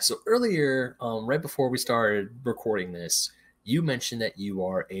 So earlier, right before we started recording this, you mentioned that you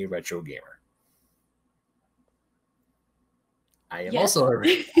are a retro gamer. I am also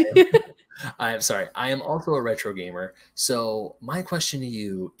I am also a retro gamer. So my question to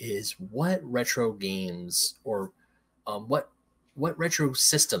you is, what retro games or what retro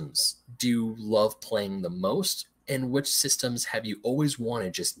systems do you love playing the most, and which systems have you always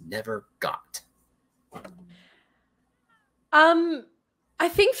wanted just never got? I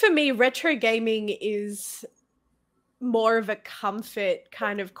think for me, retro gaming is more of a comfort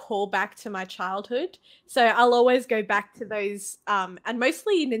kind of callback to my childhood. So I'll always go back to those, and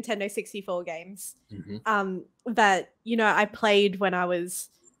mostly Nintendo 64 games that, you know, I played when I was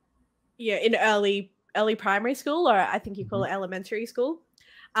in early primary school, or I think you call it elementary school.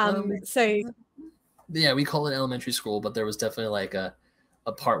 So yeah, we call it elementary school, but there was definitely like a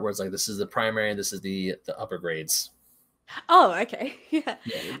part where it's like, this is the primary and this is the upper grades. Oh, okay. Yeah.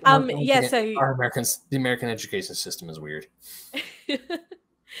 So the American education system is weird.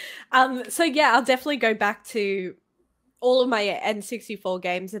 So yeah, I'll definitely go back to all of my N64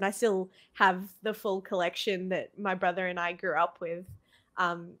 games, and I still have the full collection that my brother and I grew up with.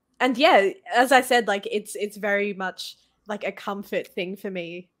 And yeah, as I said, like it's very much like a comfort thing for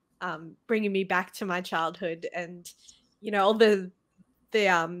me, bringing me back to my childhood, and you know, all the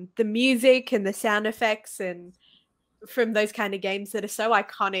music and the sound effects and from those kind of games that are so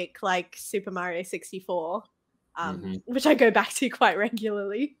iconic, like Super Mario 64, which I go back to quite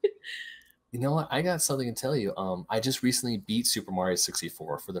regularly. You know what? I got something to tell you. I just recently beat Super Mario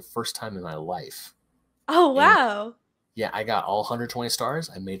 64 for the first time in my life. Oh, wow. And yeah, I got all 120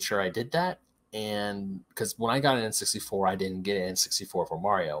 stars. I made sure I did that. And because when I got an N64, I didn't get an N64 for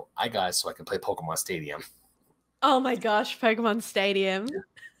Mario. I got it so I could play Pokemon Stadium. Oh my gosh, Pokemon Stadium.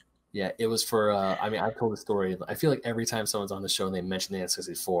 Yeah, it was for, I mean, I've told the story. I feel like every time someone's on the show and they mention the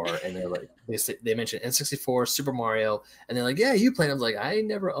N64 and they're like, they mention N64, Super Mario, and they're like, yeah, you played. I was like, I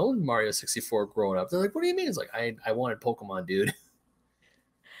never owned Mario 64 growing up. They're like, what do you mean? It's like, I wanted Pokemon, dude.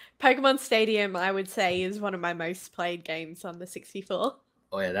 Pokemon Stadium, I would say, is one of my most played games on the 64.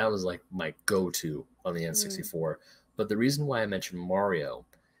 Oh yeah, that was like my go-to on the N64. But the reason why I mentioned Mario,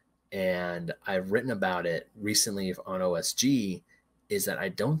 and I've written about it recently on OSG, is that I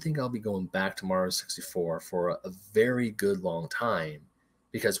don't think I'll be going back to Mario 64 for a very good long time,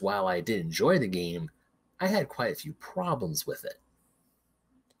 because while I did enjoy the game, I had quite a few problems with it.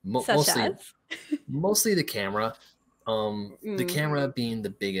 Mostly the camera. The camera being the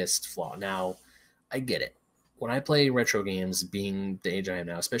biggest flaw. Now, I get it. when I play retro games, being the age I am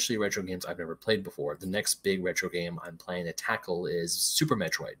now, especially retro games I've never played before, the next big retro game I'm planning to tackle is Super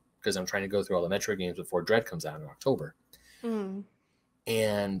Metroid, because I'm trying to go through all the Metroid games before Dread comes out in October.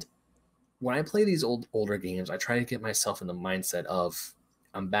 And when I play these older games, I try to get myself in the mindset of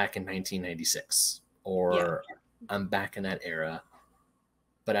I'm back in 1996 or I'm back in that era.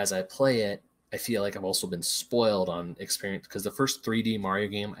 But as I play it, I feel like I've also been spoiled on experience, because the first 3D Mario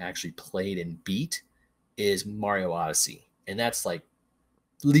game I actually played and beat is Mario Odyssey. And that's like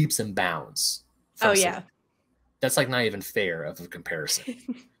leaps and bounds. Oh, yeah. That's like not even fair of a comparison.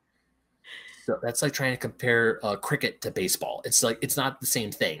 So that's like trying to compare cricket to baseball. It's like, it's not the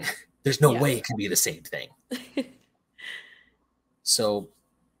same thing. There's no way it can be the same thing. So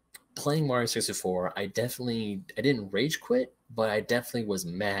playing Mario 64, I didn't rage quit, but I definitely was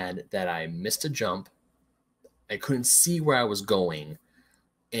mad that I missed a jump. I couldn't see where I was going.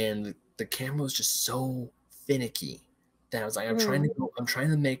 And the camera was just so finicky that I was like, I'm trying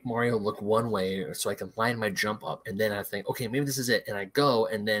to make Mario look one way so I can line my jump up. And then I think, okay, maybe this is it. And I go,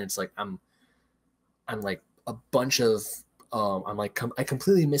 and then it's like, I'm like a bunch of, I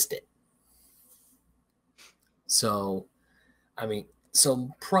completely missed it. So, I mean,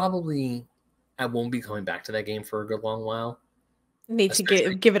 so probably I won't be coming back to that game for a good long while. Need to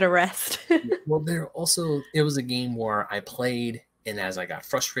give it a rest. Well, it was a game where I played, and as I got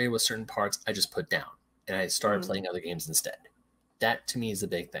frustrated with certain parts, I just put down and I started playing other games instead. That to me is the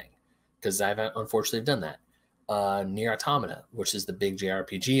big thing, because I've unfortunately done that. Nier Automata, which is the big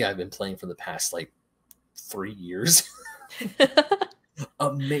JRPG I've been playing for the past like 3 years.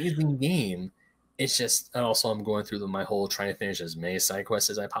 Amazing game. It's just, and also I'm going through my whole trying to finish as many side quests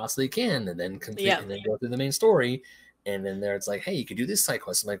as I possibly can, and then complete and then go through the main story. And then it's like, hey, you could do this side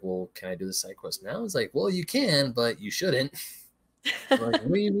quest. I'm like, well, can I do this side quest now? It's like, well, you can, but you shouldn't. I'm like,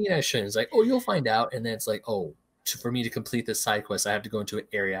 what do you mean I shouldn't? It's like, oh, you'll find out. And then it's like, oh, for me to complete this side quest, I have to go into an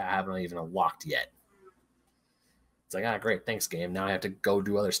area I haven't even unlocked yet. It's like, great, thanks, game. Now I have to go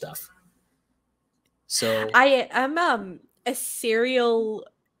do other stuff. So I am a serial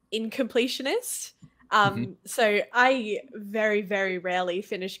incompletionist. So I very, very rarely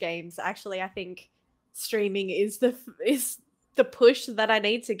finish games. Actually, I think streaming is the push that I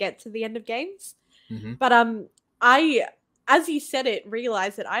need to get to the end of games. But I, as you said it,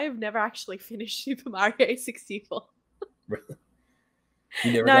 realized that I have never actually finished Super Mario 64.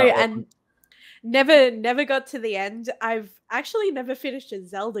 You never never got to the end. I've actually never finished a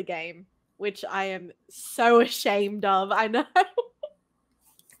Zelda game, which I am so ashamed of. I know.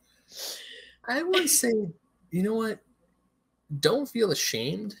 I would say, you know what? Don't feel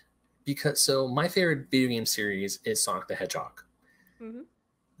ashamed, because my favorite video game series is Sonic the Hedgehog.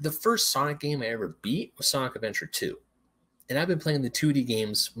 The first Sonic game I ever beat was Sonic Adventure 2. And I've been playing the 2D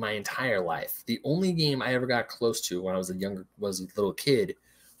games my entire life. The only game I ever got close to when I was a little kid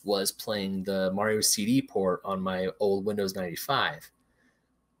was playing the Mario CD port on my old Windows 95.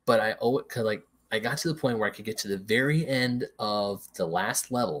 But I got to the point where I could get to the very end of the last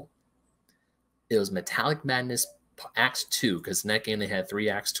level. It was Metallic Madness Acts 2, because in that game they had 3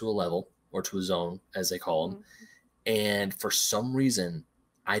 acts to a level, or to a zone, as they call them. And for some reason,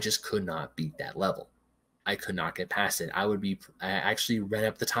 I just could not beat that level. I could not get past it. I actually ran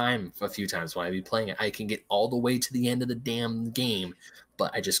up the time a few times when I'd be playing it. I can get all the way to the end of the damn game,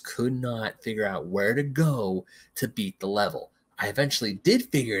 but I just could not figure out where to go to beat the level. I eventually did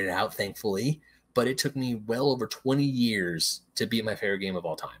figure it out, thankfully, but it took me well over 20 years to beat my favorite game of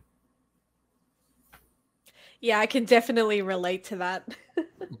all time. Yeah, I can definitely relate to that.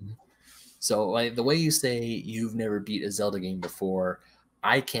 So the way you say you've never beat a Zelda game before,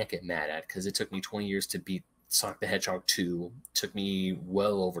 I can't get mad at, because it took me 20 years to beat Sonic the Hedgehog 2. It took me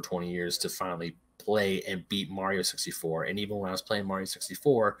well over 20 years to finally play and beat Mario 64. And even when I was playing Mario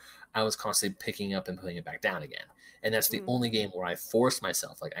 64, I was constantly picking up and putting it back down again. And that's the only game where I forced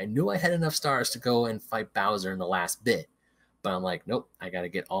myself. Like, I knew I had enough stars to go and fight Bowser in the last bit, but I'm like, nope, I got to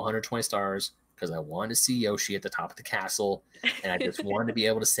get all 120 stars, because I wanted to see Yoshi at the top of the castle, and I just wanted to be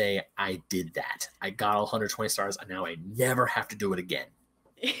able to say, I did that. I got all 120 stars, and now I never have to do it again.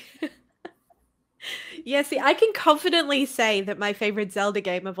 Yeah, see, I can confidently say that my favorite Zelda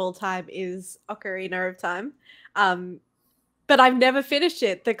game of all time is Ocarina of Time. But I've never finished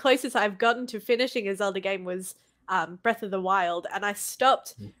it. The closest I've gotten to finishing a Zelda game was Breath of the Wild, and I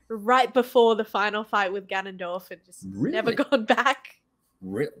stopped right before the final fight with Ganondorf and just never gone back.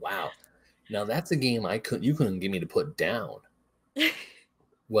 Wow. Now that's a game you couldn't get me to put down.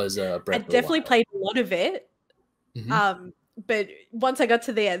 Was Breath of the Wild. I definitely played a lot of it. But once I got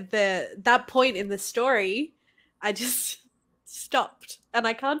to that point in the story, I just stopped, and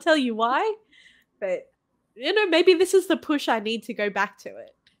I can't tell you why, but you know, maybe this is the push I need to go back to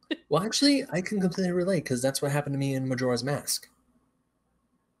it. Well, actually, I can completely relate because that's what happened to me in Majora's Mask.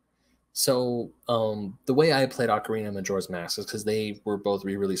 So the way I played Ocarina and Majora's Mask is because they were both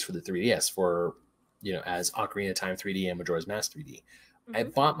re-released for the 3DS for, you know, as Ocarina of Time 3D and Majora's Mask 3D. I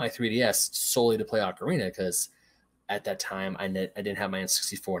bought my 3DS solely to play Ocarina because at that time I didn't have my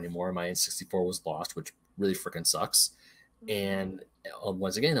N64 anymore. My N64 was lost, which really freaking sucks. And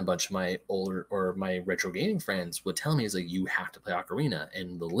once again, a bunch of my older or my retro gaming friends would tell me, "Is like, you have to play Ocarina,"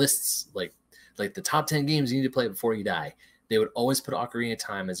 and the lists like the top 10 games you need to play before you die. They would always put Ocarina of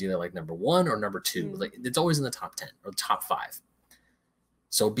Time as either like number 1 or number 2. Like it's always in the top 10 or top 5.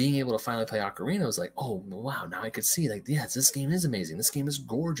 So being able to finally play Ocarina was like, oh wow, now I could see like, yes, this game is amazing. This game is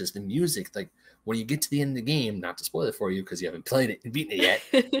gorgeous. The music, like when you get to the end of the game, not to spoil it for you because you haven't played it and beaten it yet,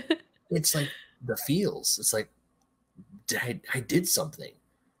 it's like the feels. It's like I did something.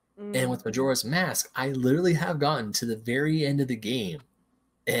 And with Majora's Mask, I literally have gotten to the very end of the game,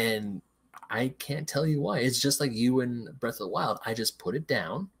 and I can't tell you why. It's just like you in Breath of the Wild. I just put it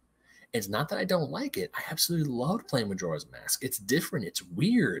down. It's not that I don't like it. I absolutely loved playing Majora's Mask. It's different. It's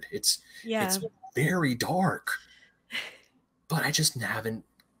weird. It's very dark. But I just haven't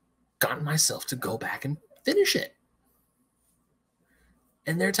gotten myself to go back and finish it.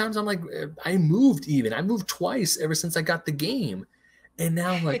 And there are times I'm like, I moved twice ever since I got the game. And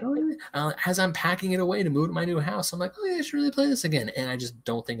now I'm like, oh, as I'm packing it away to move to my new house, I'm like, oh yeah, I should really play this again. And I just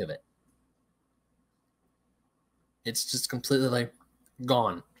don't think of it. It's just completely like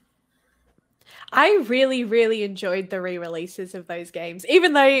gone. I really, really enjoyed the re-releases of those games,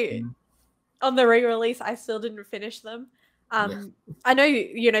 even though on the re-release I still didn't finish them. I know,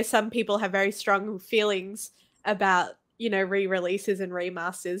 you know, some people have very strong feelings about, you know, re-releases and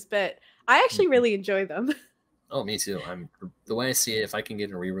remasters, but I actually really enjoy them. Oh, me too. The way I see it, if I can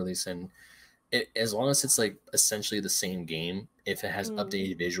get a re-release and as long as it's like essentially the same game, if it has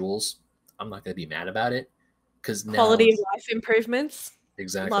updated visuals, I'm not going to be mad about it because quality of life improvements.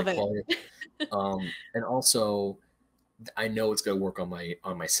 Exactly. Love it. And also, I know it's going to work on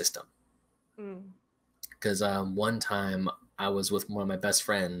my system because one time I was with one of my best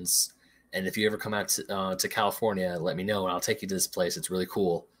friends, and if you ever come out to California, let me know and I'll take you to this place. It's really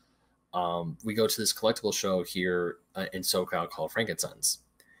cool. We go to this collectible show here in SoCal called Frankensons.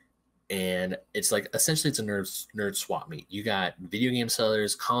 And it's like, essentially it's a nerd swap meet. You got video game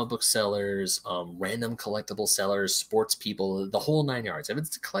sellers, comic book sellers, random collectible sellers, sports people, the whole 9 yards. If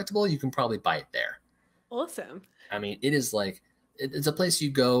it's collectible, you can probably buy it there. Awesome. I mean, it is like, it's a place you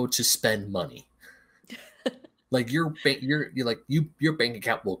go to spend money. Like your bank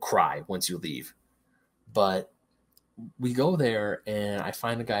account will cry once you leave. But we go there and I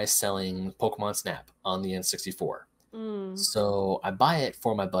find a guy selling Pokemon Snap on the N64. So I buy it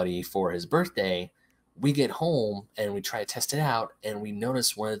for my buddy for his birthday. We get home and we try to test it out, and we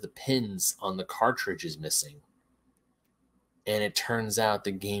notice one of the pins on the cartridge is missing. And it turns out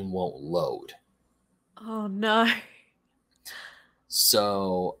the game won't load. Oh no.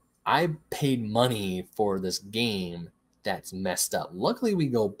 So I paid money for this game that's messed up. Luckily we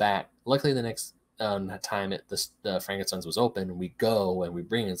go back. Luckily the next time the Frankensons was open, we go and we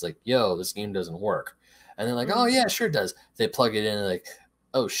bring it. It's like, yo, this game doesn't work. And they're like, oh yeah, sure it does. They plug it in and like,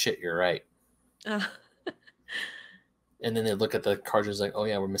 oh shit, you're right. And then they look at the cartridge like, oh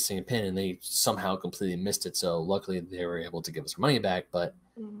yeah, we're missing a pin, and they somehow completely missed it. So luckily they were able to give us our money back. But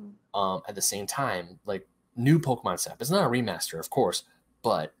at the same time, like new Pokemon Snap, it's not a remaster, of course,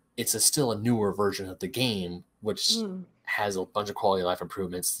 but it's still a newer version of the game, which has a bunch of quality of life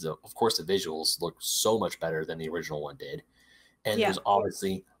improvements. So, of course, the visuals look so much better than the original one did. And there's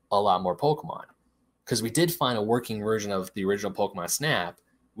obviously a lot more Pokemon. Because we did find a working version of the original Pokemon Snap.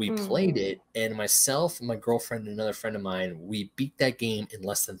 We played it, and myself, my girlfriend, and another friend of mine, we beat that game in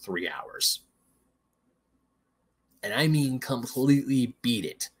less than 3 hours. And I mean completely beat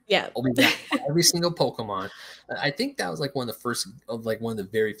it. Yeah. We got every single Pokemon. I think that was like one of the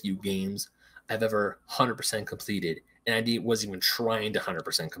very few games I've ever 100% completed. And I wasn't even trying to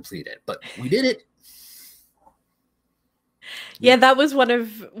 100% complete it. But we did it. Yeah, that was one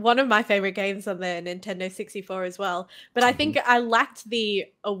of my favorite games on the Nintendo 64 as well. But I think I lacked the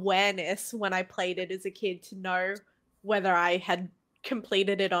awareness when I played it as a kid to know whether I had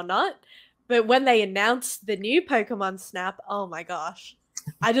completed it or not. But when they announced the new Pokemon Snap, oh my gosh.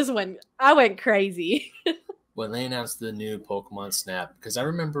 I went crazy. When they announced the new Pokemon Snap, because I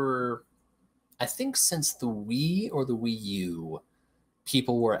remember, I think since the Wii or the Wii U,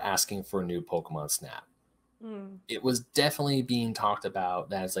 people were asking for a new Pokemon Snap. It was definitely being talked about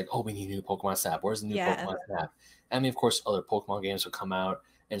that it's like, oh, we need a new Pokemon Snap. Where's the new Pokemon Snap? I mean, of course, other Pokemon games would come out,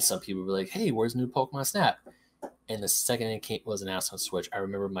 and some people were like, "Hey, where's new Pokemon Snap?" And the second it was announced on Switch, I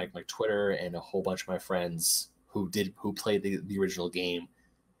remember my Twitter and a whole bunch of my friends who played the original game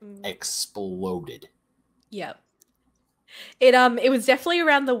exploded. Yep. It was definitely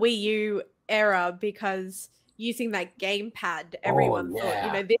around the Wii U era, because using that gamepad, everyone thought,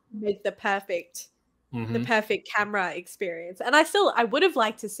 you know, this made the perfect camera experience. And I would have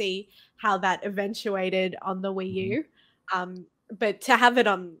liked to see how that eventuated on the Wii U. But to have it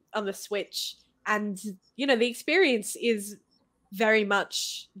on the Switch, and you know, the experience is very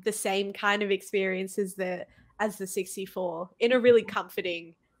much the same kind of experience as the 64, in a really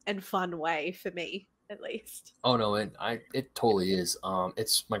comforting and fun way, for me at least. Oh no, it totally is.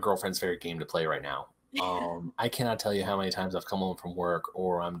 It's my girlfriend's favorite game to play right now. I cannot tell you how many times I've come home from work,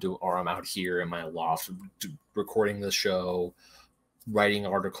 or I'm out here in my loft recording the show, writing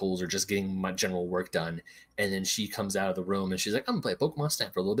articles, or just getting my general work done. And then she comes out of the room and she's like, "I'm gonna play Pokemon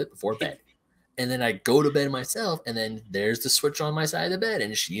Snap for a little bit before bed." And then I go to bed myself, and then there's the Switch on my side of the bed,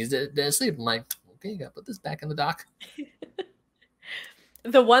 and she's asleep. I'm like, "Okay, you gotta put this back in the dock."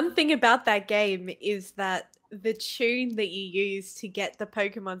 The one thing about that game is that the tune that you use to get the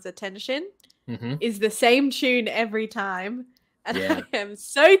Pokemon's attention is the same tune every time. And I am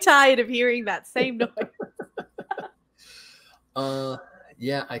so tired of hearing that same noise.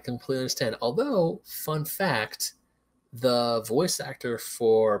 Yeah, I completely understand. Although, fun fact, the voice actor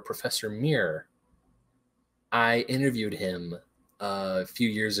for Professor Mirror, I interviewed him a few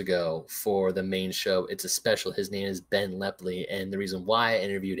years ago for the main show. It's a special. His name is Ben Lepley, and the reason why I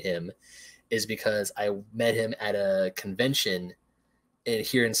interviewed him is because I met him at a convention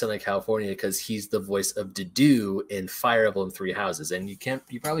here in Southern California, because he's the voice of Dedue in Fire Emblem Three Houses. And you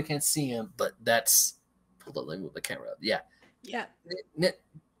probably can't see him, but that's, hold on, let me move the camera up. Yeah.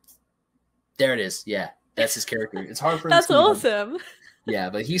 There it is. Yeah, that's his character. It's hard for him. That's awesome. Yeah,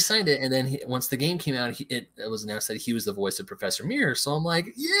 but he signed it, and then once the game came out, it was announced that he was the voice of Professor Mirror. So I'm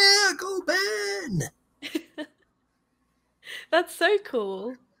like, yeah, go Ben. That's so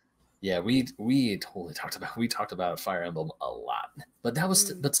cool. Yeah, we totally talked about Fire Emblem a lot, but that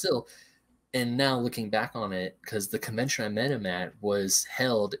was but still. And now looking back on it, because the convention I met him at was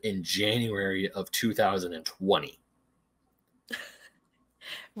held in January of 2020.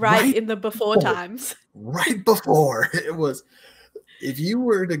 Right in the before times. Right before it was. If I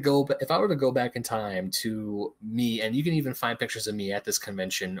were to go back in time to me, and you can even find pictures of me at this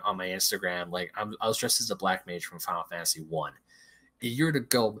convention on my Instagram, like I was dressed as a black mage from Final Fantasy 1.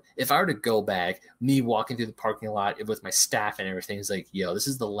 If I were to go back, me walking through the parking lot with my staff and everything, is like, yo, this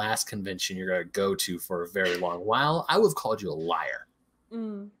is the last convention you're gonna go to for a very long while, I would have called you a liar.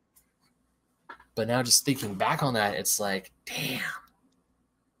 But now, just thinking back on that, it's like, damn,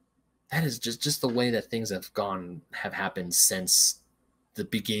 that is just the way that things have happened since the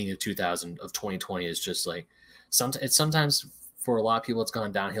beginning of 2020 is just like, sometimes for a lot of people it's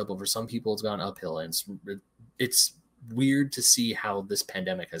gone downhill, but for some people it's gone uphill, and it's weird to see how this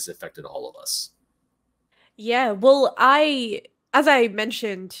pandemic has affected all of us. Yeah, well, as I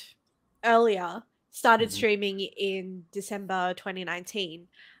mentioned earlier, started streaming in December 2019.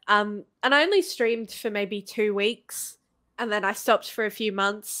 And I only streamed for maybe 2 weeks, and then I stopped for a few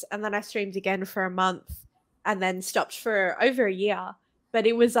months, and then I streamed again for a month, and then stopped for over a year. But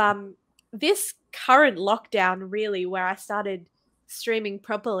it was this current lockdown, really, where I started streaming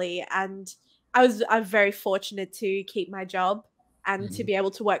properly, and I'm very fortunate to keep my job and to be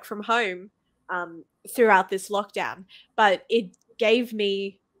able to work from home throughout this lockdown. But it gave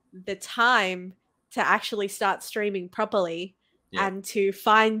me the time to actually start streaming properly and to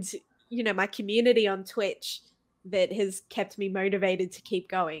find, you know, my community on Twitch that has kept me motivated to keep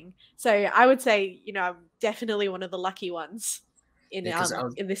going. So I would say, you know, I'm definitely one of the lucky ones in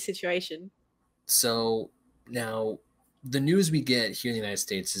this situation. So now, the news we get here in the United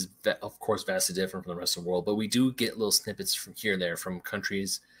States is, of course, vastly different from the rest of the world, but we do get little snippets from here and there from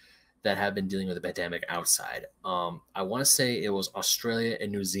countries that have been dealing with the pandemic outside. I want to say it was Australia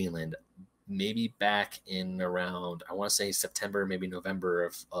and New Zealand, maybe back in around, I want to say September, maybe November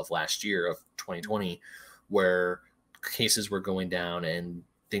of last year, of 2020, where cases were going down and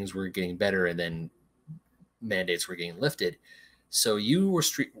things were getting better, and then mandates were getting lifted. So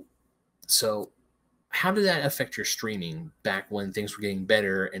how did that affect your streaming back when things were getting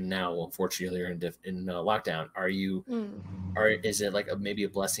better, and now, unfortunately, you're in lockdown? Is it like maybe a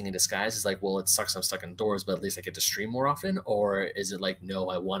blessing in disguise? It's like, well, it sucks I'm stuck indoors, but at least I get to stream more often? Or is it like, no,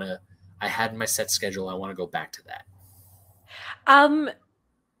 I had my set schedule, I want to go back to that?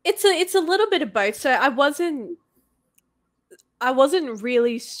 It's a little bit of both. So I wasn't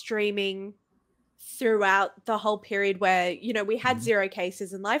really streaming throughout the whole period where, you know, we had Mhm. 0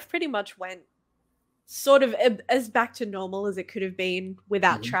 cases and life pretty much went sort of as back to normal as it could have been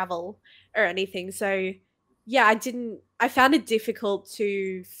without Mhm. travel or anything. So yeah, I found it difficult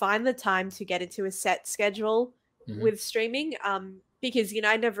to find the time to get into a set schedule Mhm. with streaming, because, you know,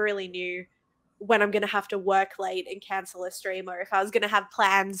 I never really knew when I'm going to have to work late and cancel a stream, or if I was going to have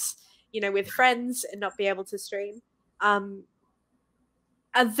plans, you know, with friends and not be able to stream. Um,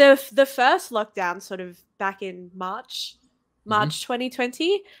 the first lockdown, sort of back in Mhm. March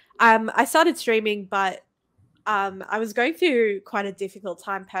 2020, I started streaming, but I was going through quite a difficult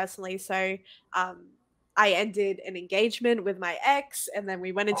time personally. So um, I ended an engagement with my ex, and then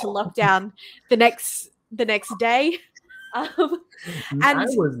we went into Oh, lockdown the next day. Um,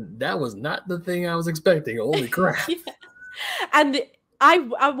 and that was not the thing I was expecting. Holy crap. yeah, and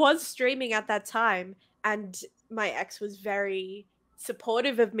I was streaming at that time, and my ex was very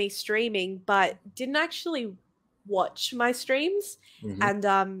supportive of me streaming, but didn't actually watch my streams, Mhm.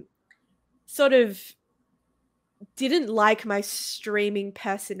 and sort of didn't like my streaming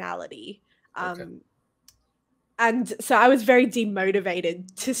personality. Okay. Um, and so I was very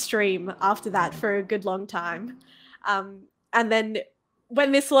demotivated to stream after that for a good long time. And then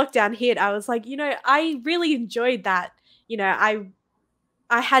when this lockdown hit, I was like, you know, I really enjoyed that. You know,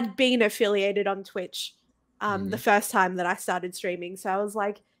 I had been affiliated on Twitch the Mhm. first time that I started streaming. So I was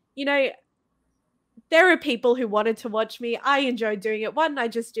like, you know, there are people who wanted to watch me. I enjoyed doing it. Why don't I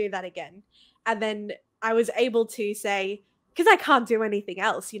just do that again? And then I was able to say, because I can't do anything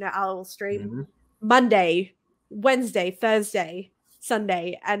else, you know, I'll stream Mhm. Monday, Wednesday, Thursday,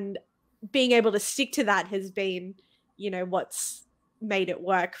 Sunday. And being able to stick to that has been, you know, what's made it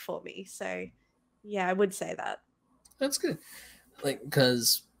work for me. So yeah, I would say that. That's good. Like,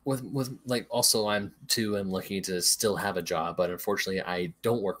 because with like, also I'm lucky to still have a job, but unfortunately I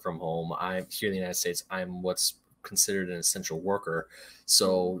don't work from home. I'm here in the United States. I'm what's considered an essential worker. Mm.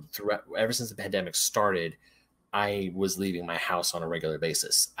 So throughout, ever since the pandemic started, I was leaving my house on a regular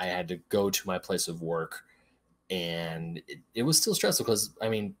basis. I had to go to my place of work, and it was still stressful because, I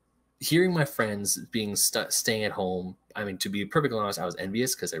mean, hearing my friends being staying at home, I mean, to be perfectly honest, I was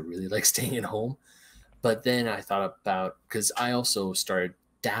envious because I really like staying at home. But then I thought about, because I also started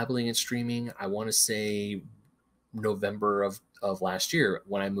dabbling in streaming, I want to say November of last year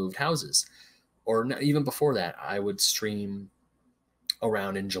when I moved houses. Or not, even before that, I would stream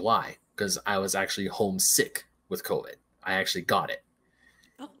around in July because I was actually homesick with COVID. I actually got it.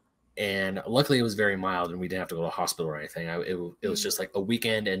 Oh. And luckily it was very mild and we didn't have to go to the hospital or anything. It was Mm. just like a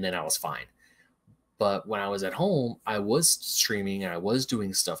weekend and then I was fine. But when I was at home, I was streaming and I was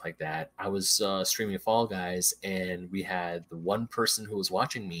doing stuff like that. I was streaming Fall Guys, and we had the one person who was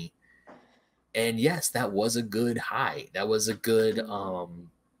watching me. And yes, that was a good high. That was a good, Mm.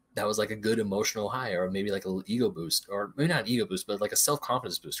 that was like a good emotional high, or maybe like a little ego boost, or maybe not an ego boost, but like a self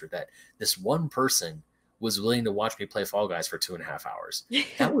confidence booster. That this one person was willing to watch me play Fall Guys for 2.5 hours.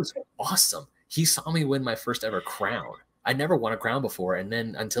 That was awesome. He saw me win my first ever crown. I never won a crown before, and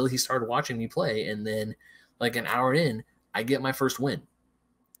then until he started watching me play, and then like an hour in, I get my first win.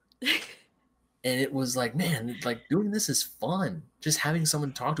 And it was like, man, like doing this is fun. Just having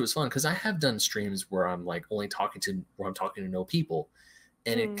someone to talk to is fun, because I have done streams where I'm like only talking to where I'm talking to no people,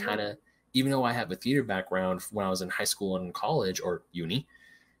 and it Mm. kind of, even though I have a theater background when I was in high school and college, or uni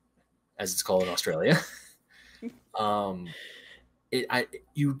as it's called in Australia, um, I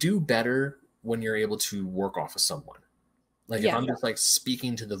you do better when you're able to work off of someone. Like if Yeah. I'm just like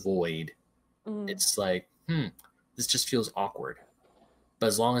speaking to the void, Mm. it's like, this just feels awkward. But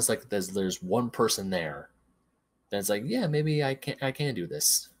as long as like there's one person there, then it's like, yeah, maybe I can do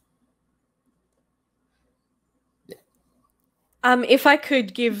this. If I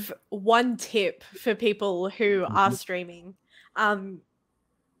could give one tip for people who are Mhm. streaming, um,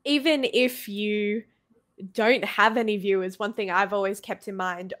 even if you don't have any viewers, one thing I've always kept in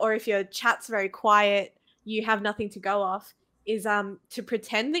mind, or if your chat's very quiet, you have nothing to go off, is to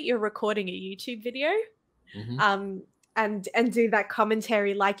pretend that you're recording a YouTube video, Mhm. um, and do that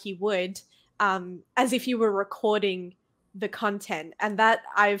commentary like you would, as if you were recording the content. And that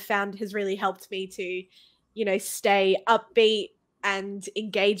I've found has really helped me to, you know, stay upbeat and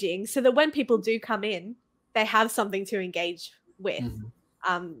engaging, so that when people do come in, they have something to engage with.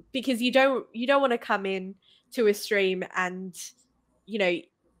 Mhm. Because you don't want to come in to a stream and, you know,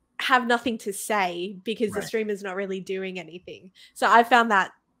 have nothing to say because the Right. stream is not really doing anything. So I found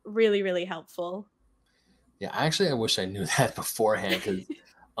that really, really helpful. Yeah, actually, I wish I knew that beforehand, because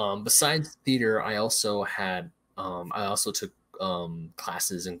besides theater, I also took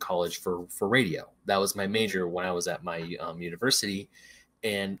classes in college for radio. That was my Mm. major when I was at my university,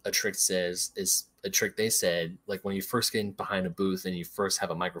 And a trick they said, like when you first get in behind a booth and you first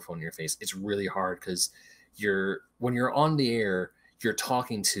have a microphone in your face, it's really hard because when you're on the air, you're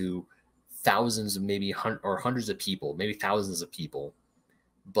talking to thousands of maybe or hundreds of people, maybe thousands of people,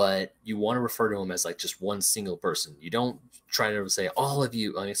 but you want to refer to them as like just one single person. You don't try to say all of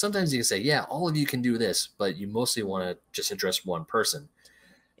you. I mean, sometimes you can say, yeah, all of you can do this, but you mostly want to just address one person.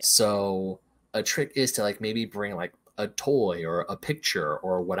 Yeah. So a trick is to like maybe bring like a toy or a picture,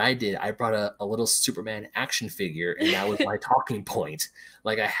 or what I did, I brought a little Superman action figure, and that was my talking point.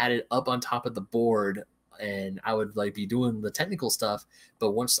 Like I had it up on top of the board, and I would like be doing the technical stuff,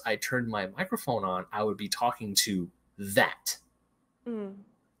 but once I turned my microphone on, I would be talking to that.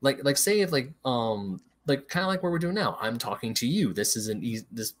 Like say if like kind of like what we're doing now, I'm talking to you. This is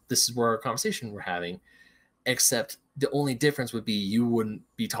this is where our conversation we're having, except the only difference would be you wouldn't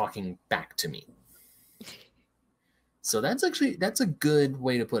be talking back to me. So that's a good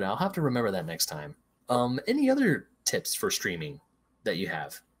way to put it. I'll have to remember that next time. Any other tips for streaming that you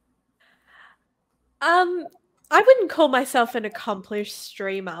have? I wouldn't call myself an accomplished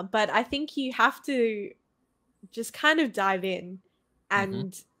streamer, but I think you have to just kind of dive in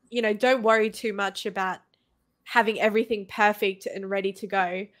and, you know, don't worry too much about having everything perfect and ready to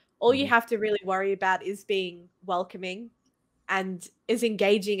go. All you have to really worry about is being welcoming and as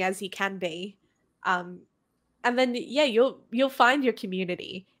engaging as you can be. And then, yeah, you'll find your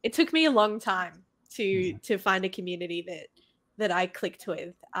community. It took me a long time to find a community that I clicked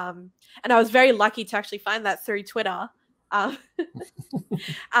with. And I was very lucky to actually find that through Twitter. The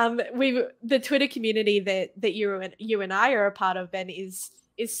Twitter community that you and I are a part of, Ben, is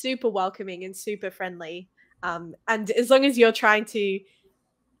super welcoming and super friendly. And as long as you're trying to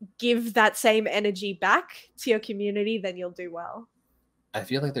give that same energy back to your community, then you'll do well. I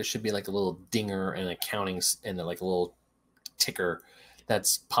feel like there should be like a little dinger and accounting and like a little ticker that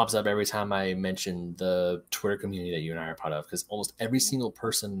pops up every time I mention the Twitter community that you and I are part of, because almost every single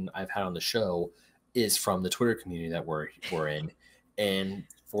person I've had on the show is from the Twitter community that we're in. And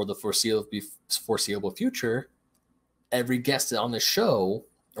for the foreseeable future, every guest on the show,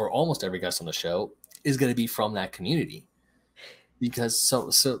 or almost every guest on the show, is going to be from that community. Because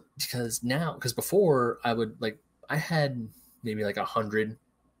before I had maybe like 100,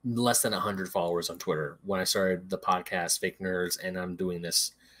 less than 100 followers on Twitter when I started the podcast Fake Nerds, and I'm doing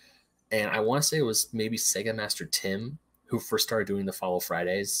this. And I want to say it was maybe Sega Master Tim who first started doing the Follow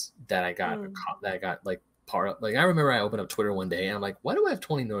Fridays that I got like part of. Like I remember I opened up Twitter one day and I'm like, why do I have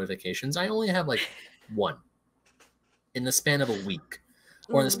 20 notifications? I only have like one. In the span of a week,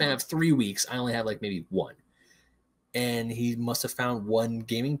 or in the span of 3 weeks, I only have like maybe one. And he must have found one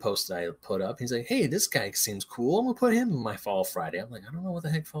gaming post that I put up. He's like, hey, this guy seems cool. I'm going to put him in my Follow Friday. I'm like, I don't know what the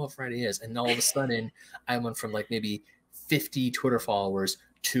heck Follow Friday is. And all of a sudden, I went from like maybe 50 Twitter followers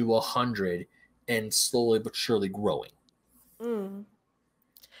to 100, and slowly but surely growing.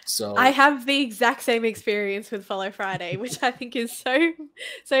 So I have the exact same experience with Follow Friday, which I think is so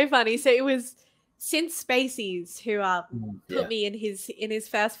funny. So it was Synth Spaces who put me in his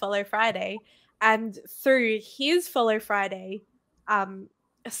first Follow Friday. And through his Follow Friday,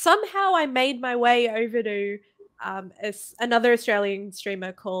 somehow I made my way over to another Australian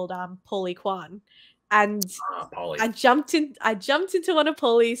streamer called Paulie Kwan, and I jumped into one of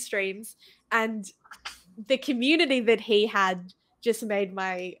Paulie's streams, and the community that he had just made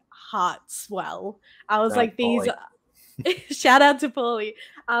my heart swell. I was like, these shout out to Paulie.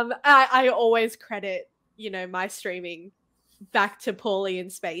 I always credit, you know, my streaming back to Paulie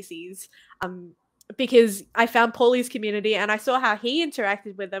and Spacies, because I found Paulie's community and I saw how he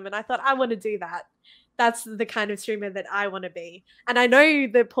interacted with them, and I thought, I want to do that. That's the kind of streamer that I want to be. And I know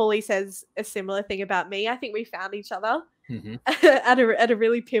that Paulie says a similar thing about me. I think we found each other at a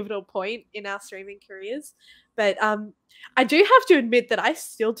really pivotal point in our streaming careers. But I do have to admit that I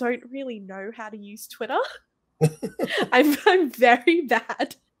still don't really know how to use Twitter. I'm very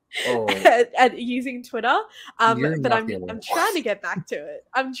bad at using Twitter, but I'm trying to get back to it.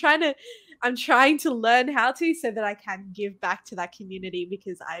 I'm trying to learn how to, so that I can give back to that community,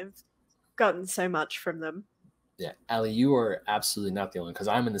 because I've gotten so much from them. Yeah, Aly, you are absolutely not the only, because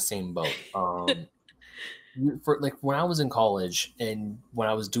I'm in the same boat. For like when I was in college and when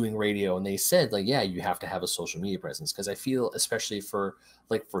I was doing radio, and they said like, yeah, you have to have a social media presence, because I feel especially for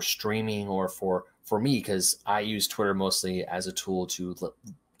streaming, or for me, because I use Twitter mostly as a tool to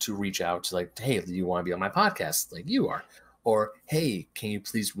reach out to like, hey, do you want to be on my podcast like you are? Or, hey, can you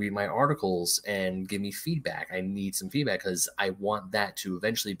please read my articles and give me feedback? I need some feedback because I want that to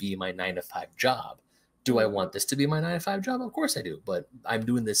eventually be my 9-to-5 job. Do I want this to be my 9-to-5 job? Of course I do. But I'm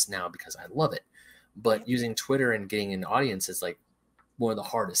doing this now because I love it. But using Twitter and getting an audience is like, one of the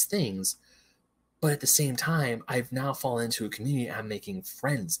hardest things. But at the same time, I've now fallen into a community. I'm making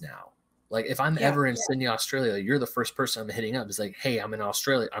friends now. Like if I'm ever in Sydney, Australia, you're the first person I'm hitting up. It's like, hey, I'm in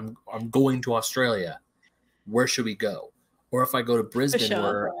Australia. I'm going to Australia. Where should we go? Or if I go to Brisbane,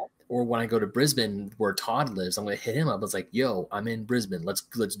 or when I go to Brisbane where Todd lives, I'm gonna hit him up. It's like, yo, I'm in Brisbane. Let's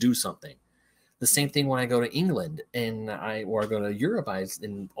do something. The same thing when I go to England or I go to Europe,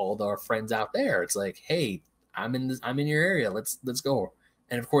 and all our friends out there. It's like, hey, I'm in your area. Let's go.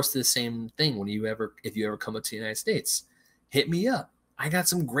 And of course, the same thing if you ever come up to the United States, hit me up. I got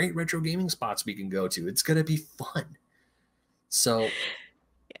some great retro gaming spots we can go to. It's gonna be fun. So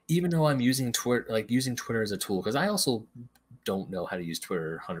even though I'm using Twitter as a tool, because I also don't know how to use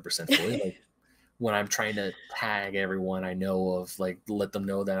Twitter 100% fully. Like when I'm trying to tag everyone I know of, like let them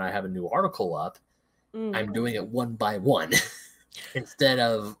know that I have a new article up, I'm doing it one by one instead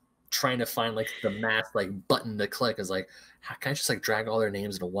of trying to find like the mass like button to click. Is like, how can I just like drag all their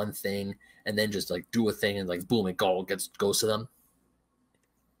names into one thing and then just like do a thing and like boom, it goes to them.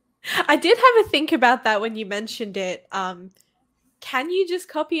 I did have a think about that when you mentioned it. Can you just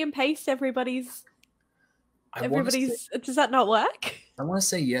copy and paste everybody's? Does that not work? I want to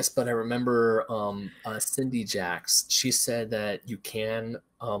say yes, but I remember Cindy Jacks. She said that you can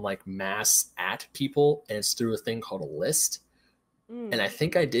like mass at people, and it's through a thing called a list. And I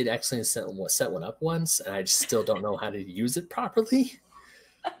think I did actually set one up once, and I just still don't know how to use it properly.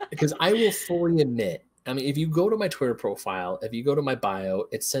 Because I will fully admit, I mean, if you go to my Twitter profile, if you go to my bio,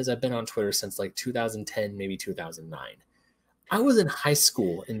 it says I've been on Twitter since like 2010, maybe 2009. I was in high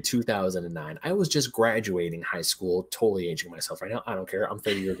school in 2009. I was just graduating high school, totally aging myself right now. I don't care. I'm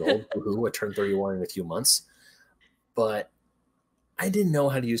 30 years old. I turned 31 in a few months. But I didn't know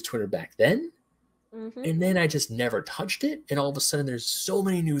how to use Twitter back then. And then I just never touched it. And all of a sudden, there's so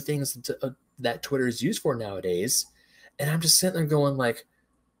many new things that Twitter is used for nowadays. And I'm just sitting there going like,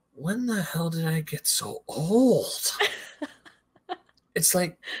 when the hell did I get so old? It's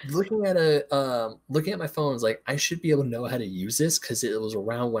like looking at my phone is like, I should be able to know how to use this because it was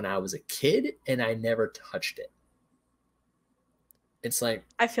around when I was a kid and I never touched it. It's like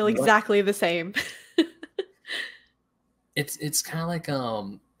I feel exactly the same. It's kind of like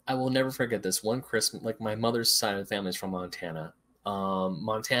I will never forget this one Christmas. Like my mother's side of the family is from Montana.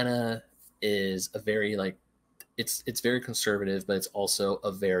 Montana is a very like it's very conservative, but it's also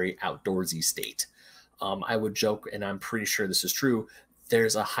a very outdoorsy state. I would joke, and I'm pretty sure this is true,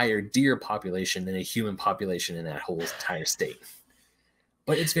 there's a higher deer population than a human population in that whole entire state.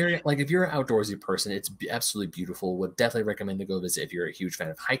 But it's very, like, if you're an outdoorsy person, it's absolutely beautiful. Would definitely recommend to go visit. If you're a huge fan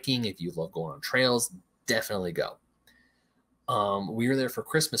of hiking, if you love going on trails, definitely go. We were there for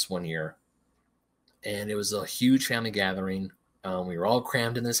Christmas one year, and it was a huge family gathering. We were all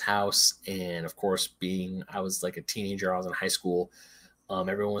crammed in this house, and of course, I was like a teenager, I was in high school.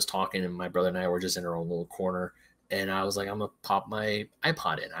 Everyone was talking, and my brother and I were just in our own little corner. And I was like, I'm gonna pop my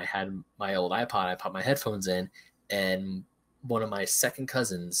iPod in. I had my old iPod. I popped my headphones in, and one of my second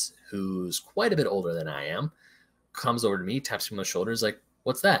cousins, who's quite a bit older than I am, comes over to me, taps me on the shoulder, is like,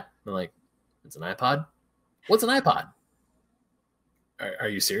 "What's that?" I'm like, "It's an iPod." "What's an iPod?" Are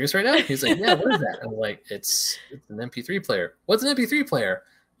you serious right now? He's like, "Yeah, what is that?" I'm like, it's an MP3 player. "What's an MP3 player?"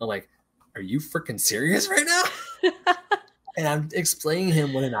 I'm like, "Are you freaking serious right now?" And I'm explaining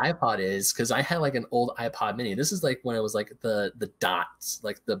him what an iPod is, because I had like an old iPod mini. This is like when it was like the dots,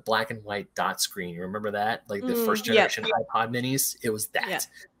 like the black and white dot screen. You remember that? Like the first generation iPod minis? It was that.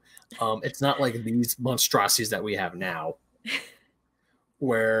 Yeah. It's not like these monstrosities that we have now.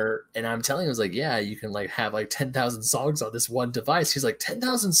 And I'm telling him, I was like, yeah, you can like have like 10,000 songs on this one device. He's like,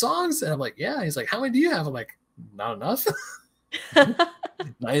 10,000 songs? And I'm like, yeah. He's like, how many do you have? I'm like, not enough.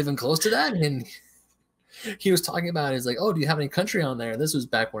 Not even close to that. And he was talking about, he's like, "Oh, do you have any country on there?" And this was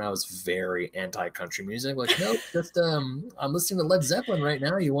back when I was very anti-country music. Like, "No, just I'm listening to Led Zeppelin right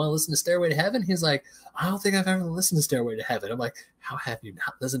now. You want to listen to Stairway to Heaven?" He's like, "I don't think I've ever listened to Stairway to Heaven." I'm like, "How have you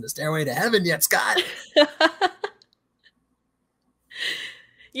not listened to Stairway to Heaven yet, Scott?"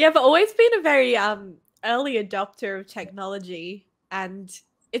 Yeah, but always been a very early adopter of technology, and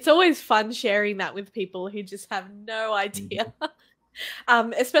it's always fun sharing that with people who just have no idea.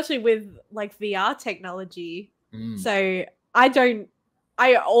 Especially with like VR technology. So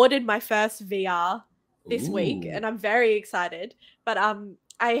I ordered my first VR this week, and I'm very excited. But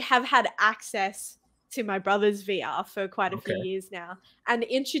I have had access to my brother's VR for quite a few years now, and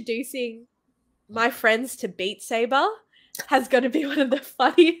introducing my friends to Beat Saber has got to be one of the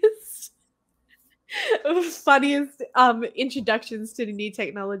funniest introductions to the new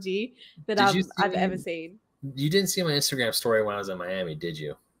technology that I've ever seen. You didn't see my Instagram story when I was in Miami, did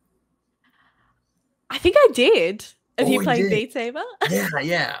you? I think I did. Of Oh, you you playing did? Beat Saber?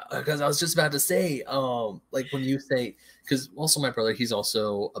 Yeah. Because I was just about to say, like when you say, because also my brother, he's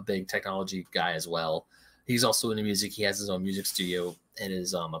also a big technology guy as well. He's also into music. He has his own music studio in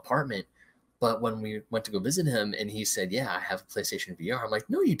his apartment. But when we went to go visit him, and he said, "Yeah, I have a PlayStation VR," I'm like,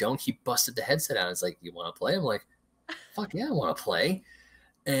 "No, you don't." He busted the headset out. It's like, "You want to play?" I'm like, "Fuck yeah, I want to play."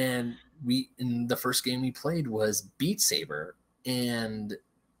 And the first game we played was Beat Saber, and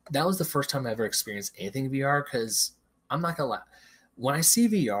that was the first time I ever experienced anything VR. Because I'm not gonna lie, when I see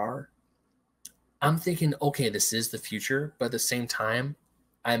VR, I'm thinking, okay, this is the future, but at the same time,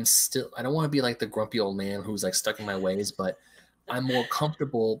 I don't want to be like the grumpy old man who's like stuck in my ways, but I'm more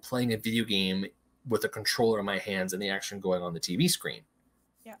comfortable playing a video game with a controller in my hands and the action going on the TV screen.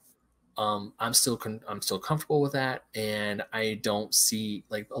 Yeah. I'm still comfortable with that, and I don't see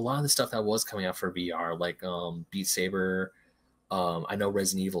like a lot of the stuff that was coming out for VR, like Beat Saber. I know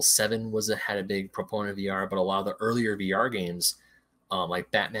Resident Evil 7 had a big proponent of VR, but a lot of the earlier VR games, like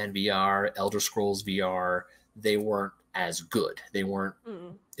Batman VR, Elder Scrolls VR, they weren't as good. They weren't.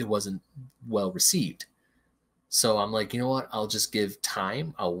 It wasn't well received. So I'm like, you know what? I'll just give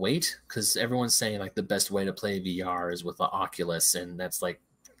time. I'll wait, because everyone's saying like the best way to play VR is with the Oculus, and that's like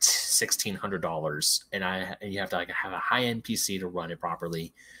 $1,600, and you have to like have a high-end PC to run it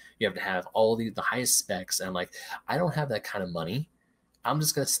properly. You have to have all the highest specs, and I'm like, I don't have that kind of money. I'm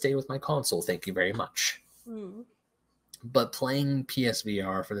just gonna stay with my console. Thank you very much. But playing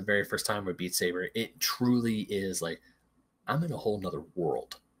PSVR for the very first time with Beat Saber, it truly is like I'm in a whole nother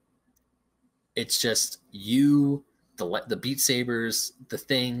world. It's just you, the Beat Sabers, the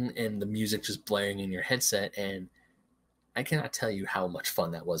thing, and the music just blaring in your headset, and I cannot tell you how much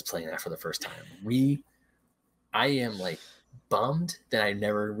fun that was playing that for the first time. I am like bummed that I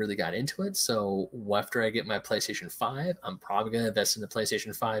never really got into it. So after I get my PlayStation 5, I'm probably going to invest in the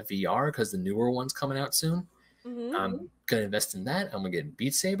PlayStation 5 VR, because the newer one's coming out soon. I'm going to invest in that. I'm going to get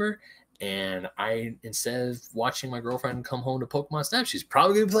Beat Saber. And instead of watching my girlfriend come home to Pokemon Snap, she's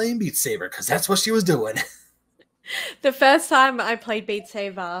probably going to be playing Beat Saber, because that's what she was doing. The first time I played Beat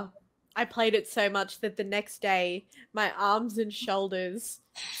Saber, I played it so much that the next day my arms and shoulders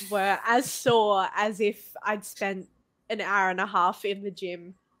were as sore as if I'd spent an hour and a half in the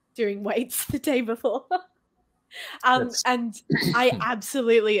gym doing weights the day before. And I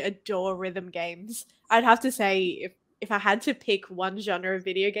absolutely adore rhythm games. I'd have to say, if I had to pick one genre of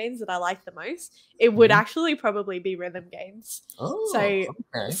video games that I like the most, it would actually probably be rhythm games. So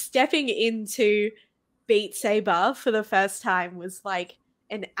stepping into Beat Saber for the first time was like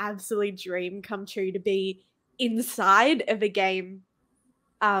an absolute dream come true, to be inside of a game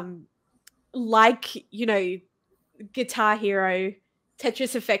like, you know, Guitar Hero,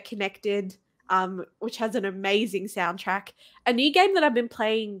 Tetris Effect Connected, which has an amazing soundtrack. A new game that I've been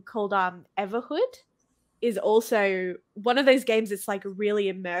playing called Everhood is also one of those games that's like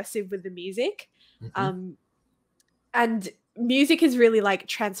really immersive with the music. And music is really like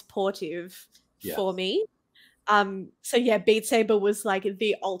transportive for me. So yeah, Beat Saber was like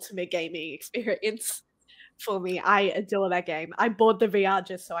the ultimate gaming experience for me. I adore that game. I bought the VR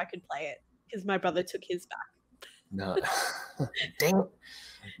just so I could play it, because my brother took his back. No, dang it.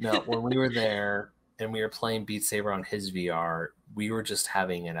 No, when we were there and we were playing Beat Saber on his VR, we were just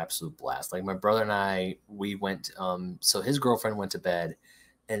having an absolute blast. Like my brother and I, we went. So his girlfriend went to bed,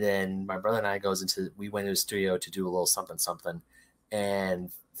 and then my brother and I we went to the studio to do a little something, and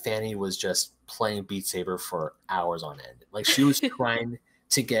Fanny was just playing Beat Saber for hours on end. Like she was trying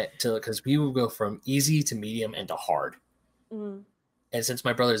to get to, because we would go from easy to medium and to hard. And since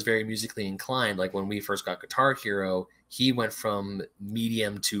my brother is very musically inclined, like when we first got Guitar Hero, he went from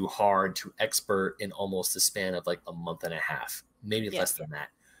medium to hard to expert in almost the span of like a month and a half, maybe less than that.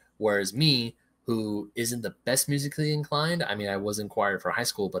 Whereas me, who isn't the best musically inclined, I mean, I was in choir for high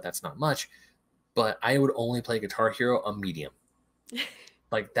school, but that's not much. But I would only play Guitar Hero a medium.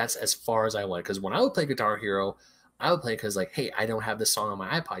 Like that's as far as I went. Because when I would play Guitar Hero, I would play because like, hey, I don't have this song on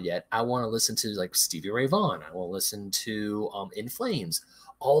my iPod yet. I want to listen to like Stevie Ray Vaughan. I want to listen to In Flames.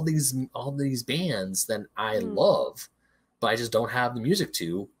 All these bands that I love, but I just don't have the music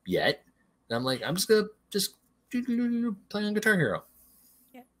to yet. And I'm like, I'm just gonna play on Guitar Hero.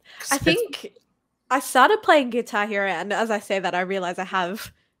 Yeah. I think I started playing Guitar Hero, and as I say that, I realize I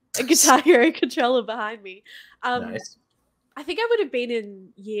have a Guitar Hero controller behind me. Nice. I think I would have been in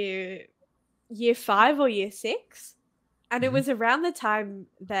year 5 or year 6, and it was around the time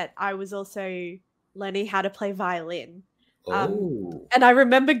that I was also learning how to play violin. And I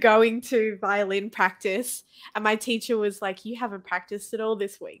remember going to violin practice, and my teacher was like, "You haven't practiced at all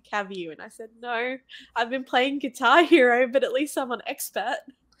this week, have you?" And I said, "No, I've been playing Guitar Hero, but at least I'm an expert."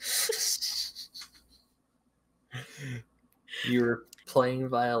 You're playing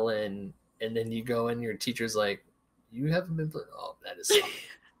violin, and then you go and your teacher's like, "You haven't been playing." Oh, that is something.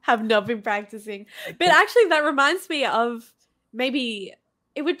 Have not been practicing. But actually, that reminds me of maybe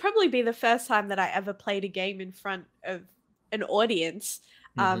it would probably be the first time that I ever played a game in front of an audience.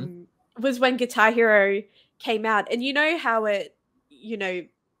 Was when Guitar Hero came out, and you know how it,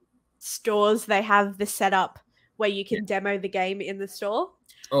 stores they have the setup where you can demo the game in the store.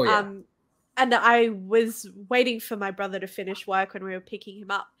 Oh yeah. And I was waiting for my brother to finish work when we were picking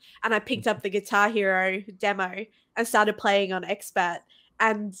him up, and I picked up the Guitar Hero demo and started playing on Expert.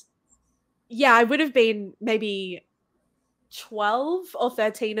 And yeah, I would have been maybe 12 or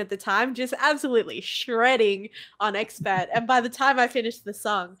 13 at the time, just absolutely shredding on Expert. And by the time I finished the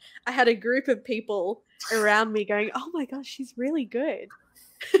song, I had a group of people around me going, "Oh my gosh, she's really good."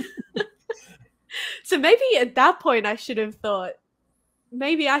 So maybe at that point I should have thought,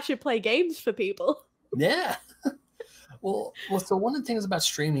 maybe I should play games for people. Yeah. Well, so one of the things about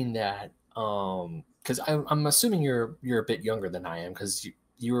streaming that, because I'm assuming you're a bit younger than I am, because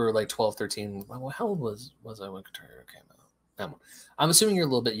you were like 12, 13. Well, how old was I when Guitar Hero came out? I'm assuming you're a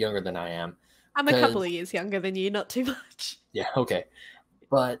little bit younger than I am. I'm a couple of years younger than you, not too much. Yeah, okay.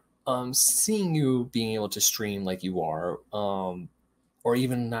 But seeing you being able to stream like you are, or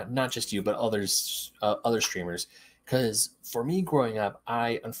even not just you, but others, other streamers. Because for me growing up,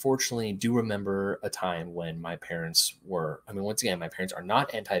 I unfortunately do remember a time when my parents were, I mean, once again, my parents are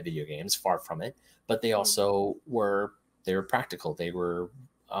not anti-video games, far from it, but they also were practical. They were,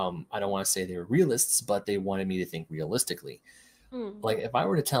 I don't want to say they were realists, but they wanted me to think realistically. Like if I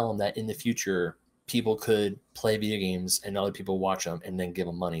were to tell them that in the future, people could play video games and other people watch them and then give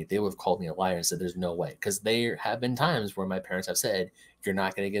them money, they would have called me a liar and said there's no way. Because there have been times where my parents have said, you're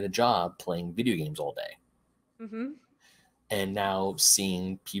not going to get a job playing video games all day. And now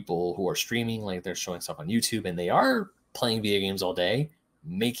seeing people who are streaming, like they're showing stuff on YouTube and they are playing video games all day,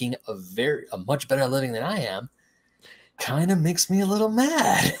 making a much better living than I am, kind of makes me a little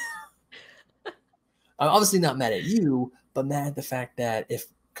mad. I'm obviously not mad at you, but mad at the fact that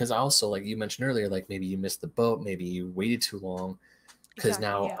because I also, like you mentioned earlier, like maybe you missed the boat, maybe you waited too long. Because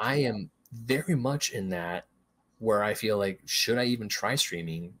now I am very much in that where I feel like, should I even try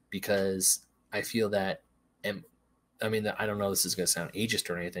streaming? Because I feel that, I mean, I don't know, this is going to sound ageist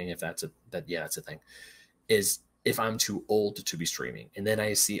or anything, if that's a thing, is if I'm too old to be streaming. And then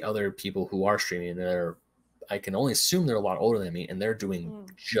I see other people who are streaming and I can only assume they're a lot older than me and they're doing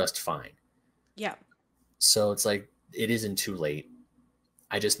just fine. Yeah. So it's like, it isn't too late.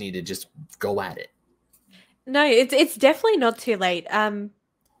 I just need to just go at it. No, it's definitely not too late. And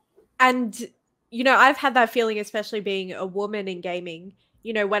I've had that feeling, especially being a woman in gaming.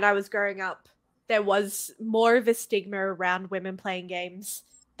 When I was growing up, there was more of a stigma around women playing games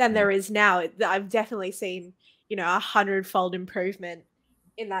than there is now. I've definitely seen, 100-fold improvement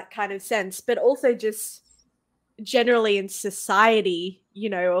in that kind of sense, but also just generally in society,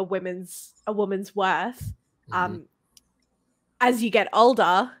 a woman's worth. As you get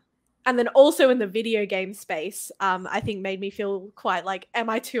older, and then also in the video game space, I think made me feel quite like, am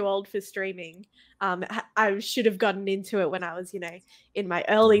I too old for streaming? I should have gotten into it when I was, in my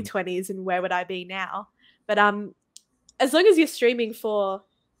early 20s, and where would I be now? But as long as you're streaming for,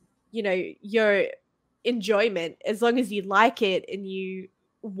 your enjoyment, as long as you like it and you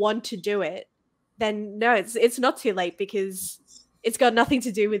want to do it, then no, it's not too late, because it's got nothing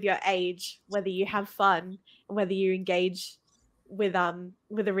to do with your age, whether you have fun, whether you engage with a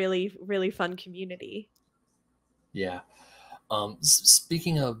really, really fun community. Yeah.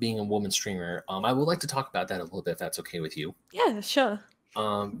 Speaking of being a woman streamer, I would like to talk about that a little bit, if that's okay with you. Yeah, sure.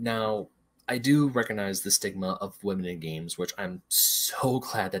 Now, I do recognize the stigma of women in games, which I'm so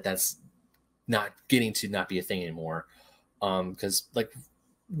glad that that's not getting to not be a thing anymore. Because like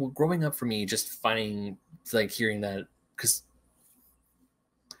growing up for me, just hearing that, because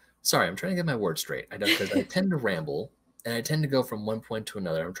sorry, I'm trying to get my words straight. I don't, because I tend to ramble and I tend to go from one point to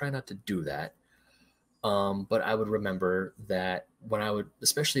another. I'm trying not to do that. But I would remember that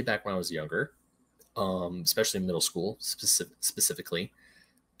especially back when I was younger, especially in middle school, specifically,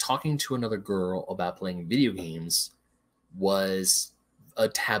 talking to another girl about playing video games was a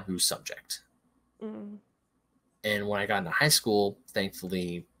taboo subject. And when I got into high school,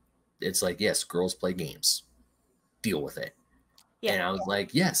 thankfully, it's like, yes, girls play games. Deal with it. Yeah. And I was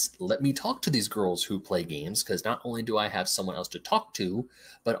like, yes, let me talk to these girls who play games, because not only do I have someone else to talk to,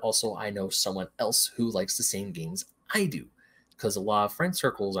 but also I know someone else who likes the same games I do. Because a lot of friend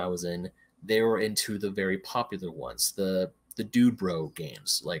circles I was in, they were into the very popular ones, the dude bro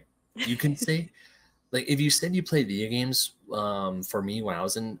games. Like, you can say, like, if you said you played video games, for me when I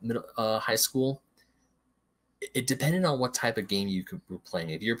was in high school, it depended on what type of game you were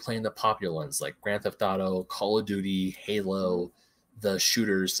playing. If you're playing the popular ones like Grand Theft Auto, Call of Duty, Halo, the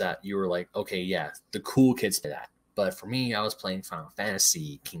shooters that you were like, okay, yeah, the cool kids play that. But for me, I was playing Final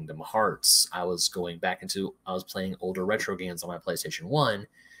Fantasy, Kingdom Hearts. I was playing older retro games on my PlayStation 1.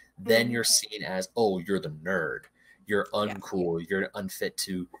 Then you're seen as, oh, you're the nerd. You're uncool. You're unfit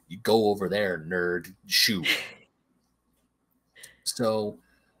to you go over there, nerd. Shoo. So,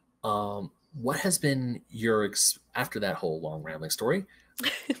 what has been your after that whole long rambling story?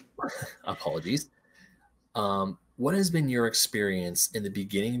 Apologies. What has been your experience in the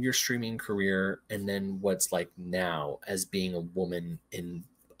beginning of your streaming career, and then what's like now as being a woman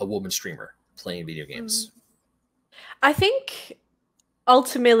streamer playing video games? I think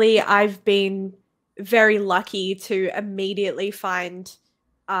ultimately I've been very lucky to immediately find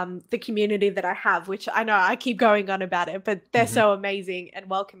the community that I have, which I know I keep going on about it, but they're so amazing and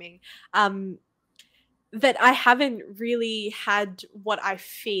welcoming, that I haven't really had what I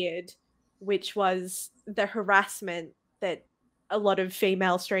feared, which was the harassment that a lot of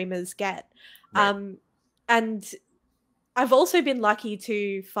female streamers get. Right. And I've also been lucky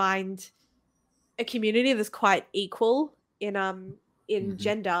to find a community that's quite equal in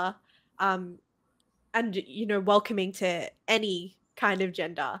gender, and you know, welcoming to any kind of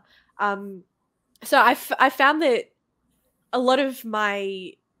gender. So I found that a lot of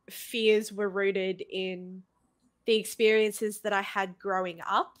my fears were rooted in the experiences that I had growing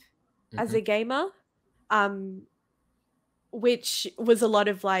up as a gamer, which was a lot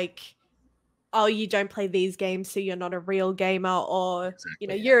of like, oh, you don't play these games, so you're not a real gamer, or you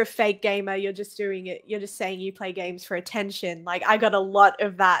know, you're a fake gamer, you're just doing it, you're just saying you play games for attention. Like I got a lot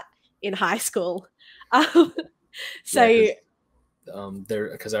of that in high school. So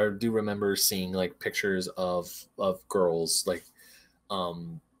there, because I do remember seeing like pictures of girls like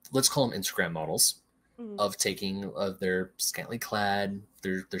let's call them Instagram models of taking their scantily clad,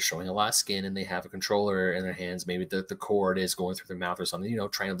 they're showing a lot of skin, and they have a controller in their hands, maybe the cord is going through their mouth or something, you know,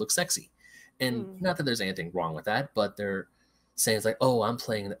 trying to look sexy. And not that there's anything wrong with that, but they're saying it's like, oh, I'm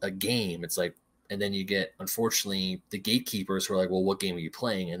playing a game. It's like, and then you get, unfortunately, the gatekeepers who are like, well, what game are you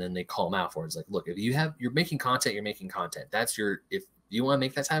playing? And then they call them out for it. It's like, look, if you're making content, you're making content. That's if you want to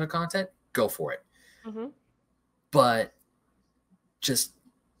make that type of content, go for it. But just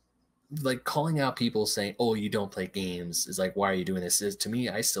like calling out people saying, oh, you don't play games is like, why are you doing this? To me,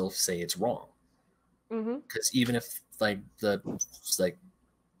 I still say it's wrong. Because even if like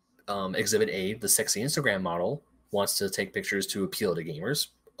Exhibit A, the sexy Instagram model, wants to take pictures to appeal to gamers,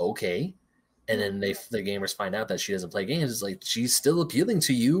 okay. And then the gamers find out that she doesn't play games. It's like, she's still appealing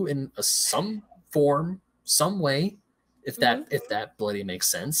to you in some form, some way, if that bloody makes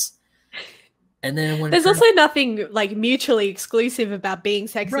sense. And then when there's also nothing like mutually exclusive about being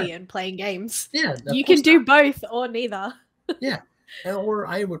sexy and playing games. Yeah, you can do both or neither. Yeah. Or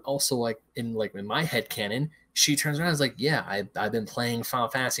I would also like in my head canon, she turns around and is like, yeah, I've been playing Final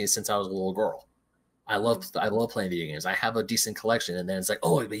Fantasy since I was a little girl. I love playing video games. I have a decent collection. And then it's like,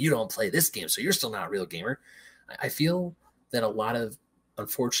 oh, but you don't play this game, so you're still not a real gamer. I feel that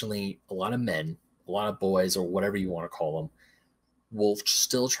unfortunately, a lot of men, a lot of boys, or whatever you want to call them, will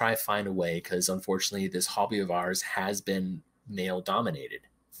still try to find a way, because unfortunately this hobby of ours has been male dominated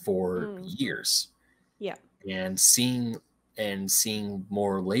for years. Yeah. And seeing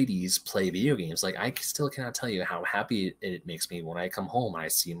more ladies play video games, like I still cannot tell you how happy it makes me when I come home and I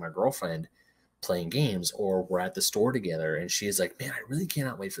see my girlfriend playing games, or we're at the store together and she's like, man, I really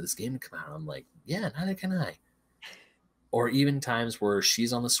cannot wait for this game to come out. I'm like, yeah, neither can I. Or even times where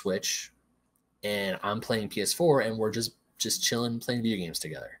she's on the Switch and I'm playing PS4 and we're just chilling playing video games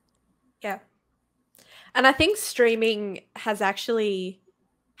together. Yeah. And I think streaming has actually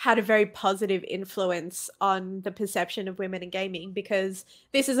had a very positive influence on the perception of women in gaming, because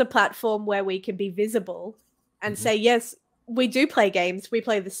this is a platform where we can be visible and say, yes, we do play games, we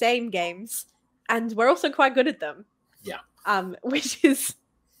play the same games, and we're also quite good at them. Yeah. Which is,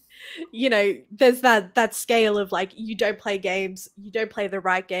 you know, there's that scale of like, you don't play games, you don't play the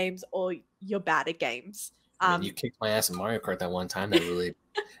right games, or you're bad at games. I mean, you kicked my ass in Mario Kart that one time. That really,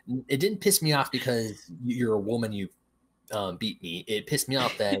 it didn't piss me off because you're a woman, you beat me. It pissed me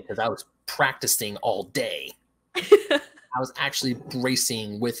off that because I was practicing all day. I was actually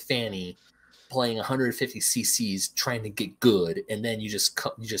racing with Fanny, playing 150 cc's, trying to get good, and then you just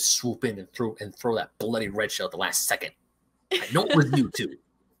swoop in and throw that bloody red shell at the last second. I know it was you too.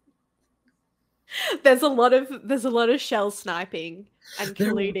 There's a lot of shell sniping and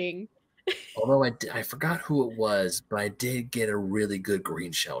colluding. Although I forgot who it was, but I did get a really good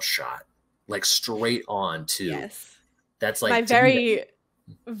green shell shot, like straight on too. Yes, that's like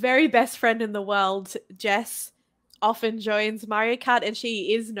very best friend in the world, Jess, often joins Mario Kart, and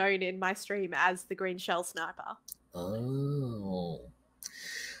she is known in my stream as the Green Shell Sniper. Oh.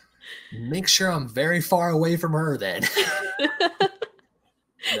 Make sure I'm very far away from her then.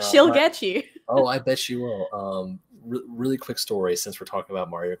 She'll get you. Oh, I bet she will. Really quick story since we're talking about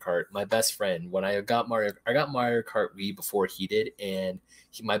Mario Kart. My best friend, when I got Mario Kart Wii before he did, and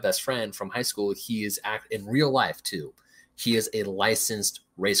my best friend from high school, he is in real life too. He is a licensed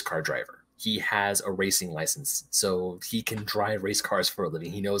race car driver. He has a racing license, so he can drive race cars for a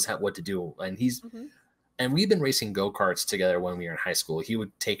living. He knows what to do, and and we've been racing go-karts together when we were in high school. He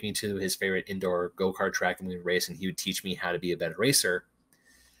would take me to his favorite indoor go-kart track and we would race, and he would teach me how to be a better racer.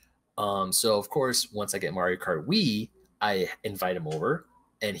 So of course, once I get Mario Kart Wii, I invite him over,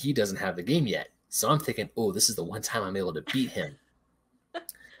 and he doesn't have the game yet. So I'm thinking, oh, this is the one time I'm able to beat him.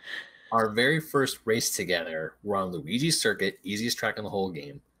 Our very first race together, we're on Luigi's Circuit, easiest track in the whole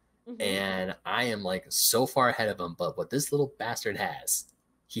game. And I am like so far ahead of him, but what this little bastard has,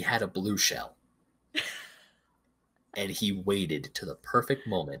 he had a blue shell. And he waited to the perfect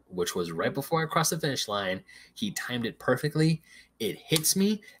moment, which was right before I crossed the finish line. He timed it perfectly. It hits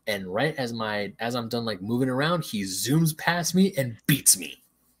me, and right as I'm done like moving around, he zooms past me and beats me.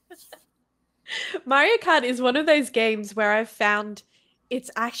 Mario Kart is one of those games where I've found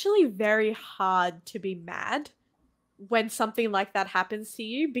it's actually very hard to be mad when something like that happens to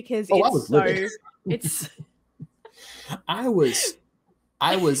you, because it's I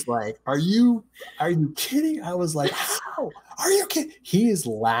was like, are you kidding? I was like, how? Are you kidding? He is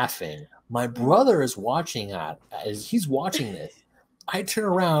laughing. My brother is watching he's watching this. I turn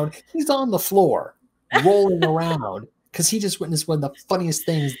around, he's on the floor, rolling around, because he just witnessed one of the funniest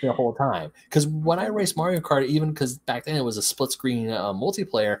things the whole time. Because when I raced Mario Kart, even because back then it was a split screen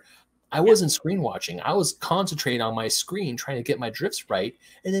multiplayer, I wasn't screen watching. I was concentrating on my screen, trying to get my drifts right.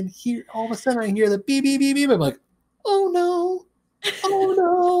 And then all of a sudden I hear the beep, beep, beep, beep. I'm like, oh no. Oh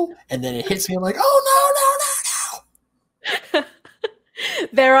no. And then it hits me. I'm like, oh no, no, no, no.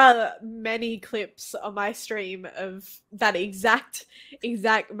 There are many clips on my stream of that exact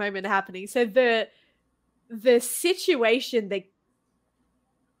moment happening. So the situation that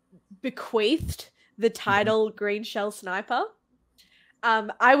bequeathed the title Green Shell Sniper,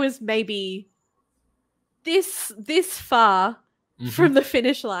 I was maybe this far from the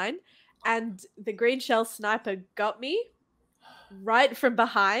finish line, and the Green Shell Sniper got me right from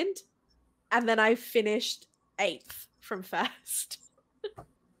behind, and then I finished 8th from first.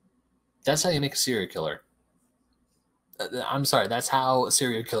 That's how you make a serial killer. I'm sorry, that's how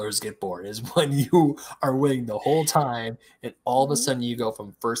serial killers get born, is when you are winning the whole time and all of a sudden you go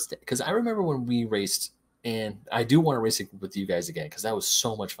from first. Because I remember when we raced, and I do want to race with you guys again because that was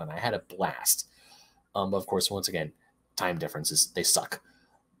so much fun. I had a blast. But of course, once again, time differences, they suck.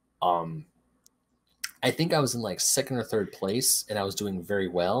 I think I was in like 2nd or 3rd place and I was doing very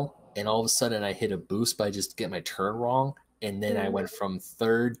well. And all of a sudden I hit a boost by just getting my turn wrong. And then I went from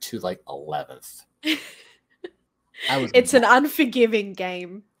 3rd to like 11th. It's an unforgiving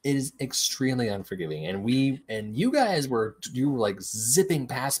game. It is extremely unforgiving. And you guys were like zipping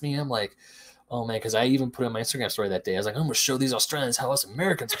past me. I'm like, oh man, because I even put in my Instagram story that day. I was like, I'm going to show these Australians how us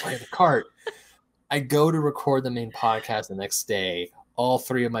Americans play the kart. I go to record the main podcast the next day. All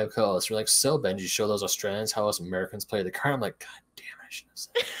 3 of my co-hosts were like, so Ben, did you show those Australians how us Americans play the kart? I'm like, God damn, I should have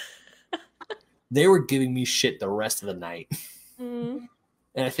said that. They were giving me shit the rest of the night. And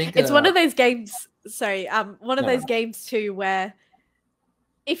I think it's one of those games. Sorry, one of those games too, where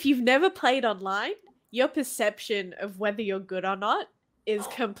if you've never played online, your perception of whether you're good or not is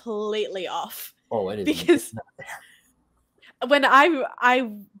completely off. Oh, it is. Because when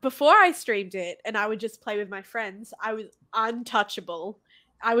I before I streamed it and I would just play with my friends, I was untouchable.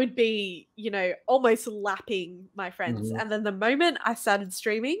 I would be, almost lapping my friends. And then the moment I started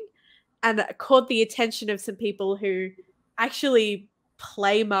streaming and caught the attention of some people who actually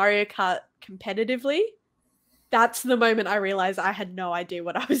play Mario Kart competitively, that's the moment I realized I had no idea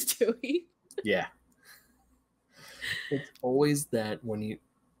what I was doing. Yeah. It's always that when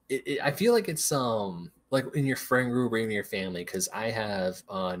I feel like it's like in your friend group or even your family, because I have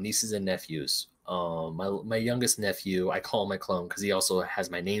nieces and nephews. My youngest nephew, I call him my clone because he also has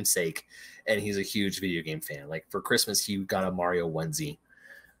my namesake, and he's a huge video game fan. Like for Christmas, he got a Mario onesie.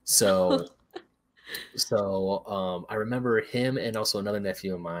 So I remember him and also another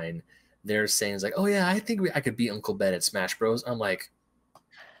nephew of mine. They're saying, it's like, oh yeah, I think I could beat Uncle Ben at Smash Bros. I'm like,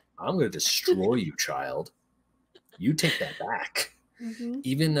 I'm gonna destroy you, child. You take that back.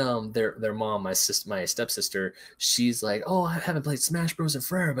 Even their mom, my stepsister, she's like, oh, I haven't played Smash Bros in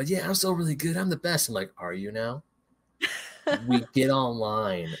forever, but yeah, I'm still really good. I'm the best. I'm like, are you now? we get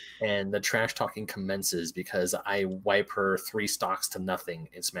online and the trash talking commences because I wipe her 3 stocks to nothing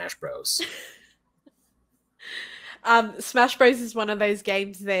in Smash Bros. Smash Bros is one of those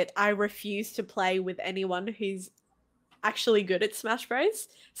games that I refuse to play with anyone who's actually good at Smash Bros.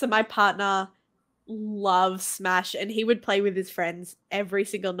 So my partner loves Smash and he would play with his friends every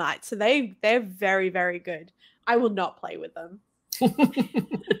single night. So they're very, very good. I will not play with them.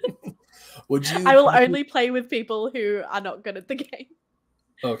 Would you? I will only play with people who are not good at the game.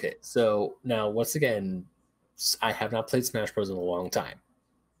 Okay, so now once again, I have not played Smash Bros in a long time.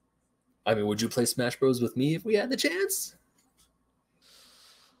 I mean, would you play Smash Bros with me if we had the chance?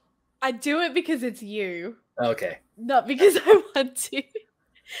 I do it because it's you. Okay. Not because I want to.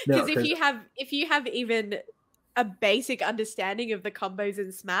 No, Because if you have even a basic understanding of the combos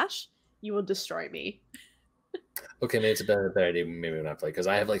in Smash, you will destroy me. Okay, maybe it's a better idea. Maybe not play because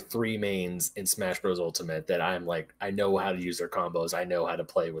I have like 3 mains in Smash Bros Ultimate that I'm like I know how to use their combos. I know how to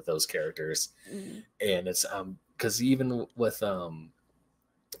play with those characters, and it's because even with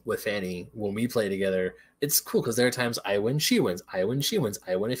Annie when we play together, it's cool because there are times I win, she wins, I win, she wins,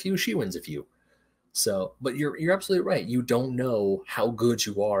 I win a few, she wins a few. So, but you're absolutely right. You don't know how good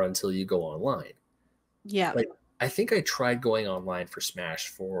you are until you go online. Yeah. Like I think I tried going online for Smash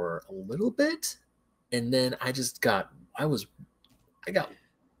for a little bit. And then I got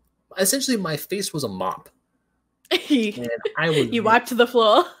essentially my face was a mop. And You wiped the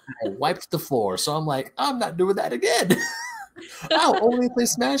floor. I wiped the floor. So I'm like, I'm not doing that again. I'll only play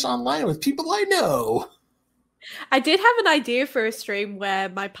Smash online with people I know. I did have an idea for a stream where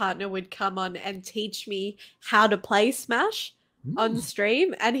my partner would come on and teach me how to play Smash on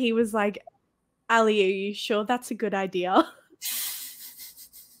stream. And he was like, Ali, are you sure that's a good idea?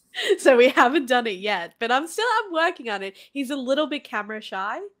 So we haven't done it yet, but I'm working on it. He's a little bit camera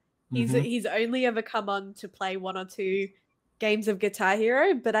shy. He's only ever come on to play 1 or 2 games of Guitar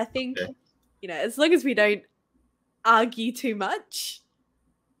Hero, but I think, you know, as long as we don't argue too much,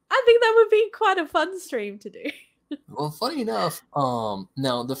 I think that would be quite a fun stream to do. Well, funny enough,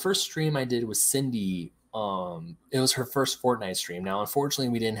 now the first stream I did was Cindy. It was her first Fortnite stream. Now, unfortunately,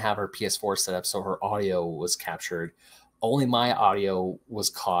 we didn't have her PS4 set up, so her audio was captured. Only my audio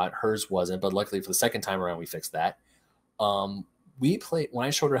was caught, hers wasn't, but luckily for the second time around, we fixed that. We played when I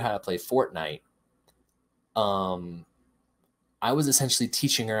showed her how to play Fortnite. I was essentially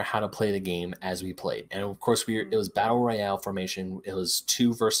teaching her how to play the game as we played, and of course, it was battle royale formation. It was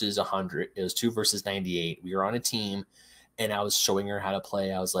 2 versus 100. It was 2 versus 98. We were on a team, and I was showing her how to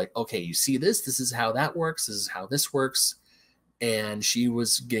play. I was like, "Okay, you see this? This is how that works. This is how this works." And she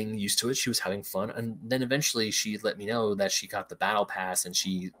was getting used to it. She was having fun. And then eventually she let me know that she got the battle pass and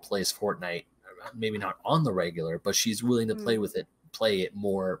she plays Fortnite, maybe not on the regular, but she's willing to play it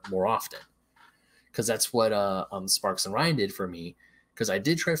more often. Because that's what Sparks and Ryan did for me. Because I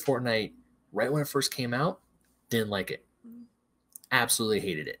did try Fortnite right when it first came out. Didn't like it. Absolutely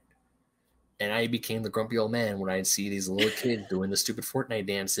hated it. And I became the grumpy old man when I'd see these little kids doing the stupid Fortnite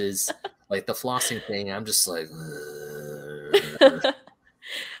dances, like the flossing thing. I'm just like...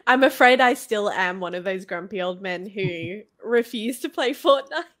 I'm afraid I still am one of those grumpy old men who refuse to play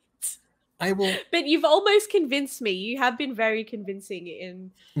Fortnite. I will, but you've almost convinced me. You have been very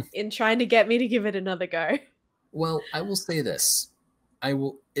convincing in trying to get me to give it another go. Well, I will say this: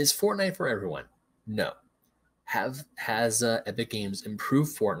 is Fortnite for everyone? No. Has Epic Games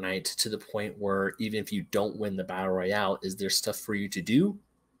improved Fortnite to the point where even if you don't win the battle royale, is there stuff for you to do?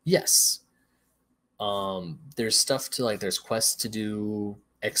 Yes. There's stuff to like, there's quests to do,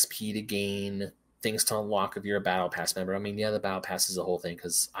 XP to gain, things to unlock if you're a battle pass member. I mean, yeah, the battle pass is the whole thing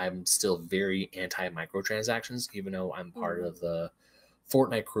because I'm still very anti microtransactions, even though I'm part of the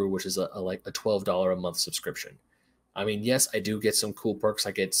Fortnite crew, which is like a $12 a month subscription. I mean, yes, I do get some cool perks.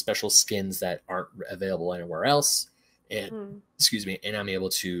 I get special skins that aren't available anywhere else. And excuse me, and I'm able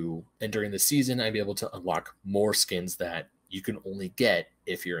to, and during the season, I'd be able to unlock more skins that you can only get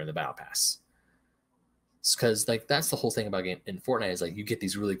if you're in the battle pass. Because like that's the whole thing about game in Fortnite is like you get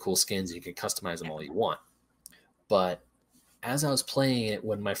these really cool skins and you can customize them all you want. But as I was playing it,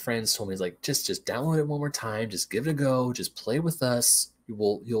 when my friends told me, it's like just download it one more time, just give it a go, just play with us.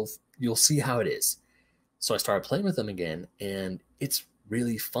 You'll see how it is. So I started playing with them again, and it's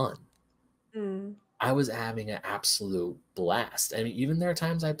really fun. I was having an absolute blast. I mean, even there are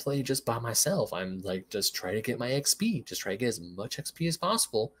times I play just by myself. I'm like just trying to get my XP, just try to get as much XP as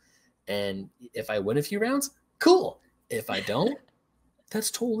possible. And if I win a few rounds, cool. If I don't, that's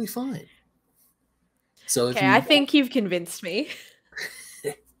totally fine. So okay, I think you've convinced me.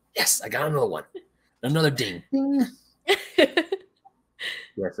 Yes, I got another one. Another ding.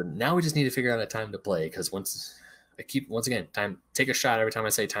 Yeah, so now we just need to figure out a time to play because once, I keep, once again, take a shot every time I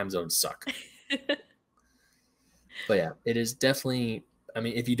say time zones suck. But yeah, it is definitely, I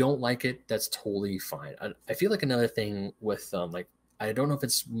mean, if you don't like it, that's totally fine. I feel like another thing with like, I don't know if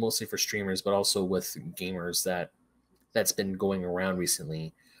it's mostly for streamers, but also with gamers that's been going around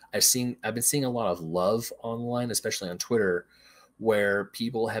recently. I've been seeing a lot of love online, especially on Twitter, where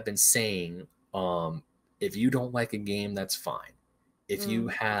people have been saying, if you don't like a game, that's fine. If you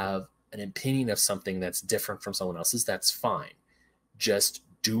have an opinion of something that's different from someone else's, that's fine. Just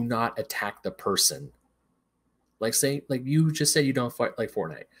do not attack the person. Like, say, like you just said, you don't fight like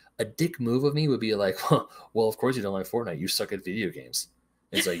Fortnite. A dick move of me would be like, huh, well, of course you don't like Fortnite. You suck at video games.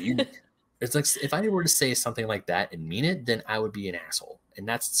 It's like it's like if I were to say something like that and mean it, then I would be an asshole, and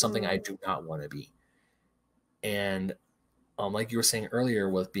that's something I do not want to be. And like you were saying earlier,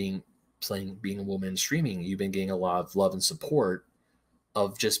 with being a woman streaming, you've been getting a lot of love and support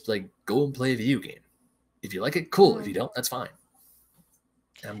of just like, go and play a video game. If you like it, cool. If you don't, that's fine.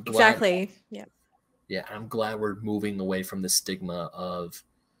 I'm glad, exactly. Yeah. Yeah, I'm glad we're moving away from the stigma of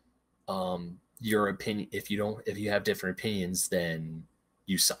your opinion. If you have different opinions, then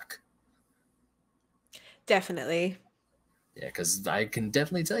you suck. Definitely. Yeah, because I can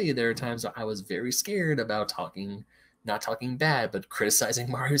definitely tell you there are times I was very scared about not talking bad, but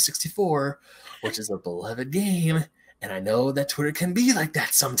criticizing Mario 64, which is a beloved game. And I know that Twitter can be like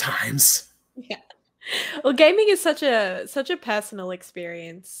that sometimes. Yeah. Well, gaming is such a personal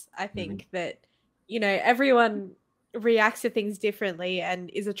experience. I think that, you know, everyone reacts to things differently and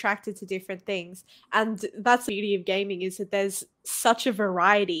is attracted to different things. And that's the beauty of gaming, is that there's such a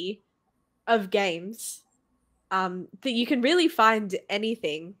variety of games that you can really find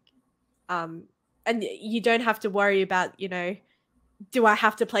anything. And you don't have to worry about, you know, do I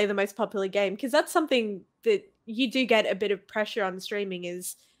have to play the most popular game? Because that's something that you do get a bit of pressure on streaming,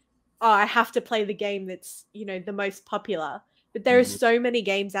 is, oh, I have to play the game that's, you know, the most popular. But there are so many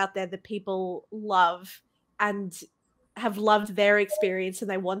games out there that people love and have loved their experience,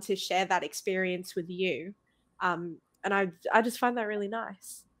 and they want to share that experience with you. And I just find that really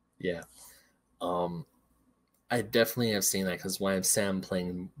nice. Yeah. I definitely have seen that, because when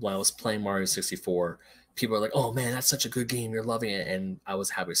I was playing Mario 64, people are like, "Oh man, that's such a good game. You're loving it." And I was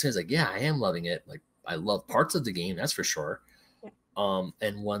happy to say, it's like, "Yeah, I am loving it. Like, I love parts of the game, that's for sure." And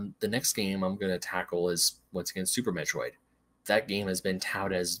the next game I'm going to tackle is, once again, Super Metroid. That game has been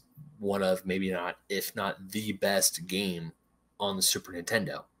touted as one of, maybe not, if not the best game on the Super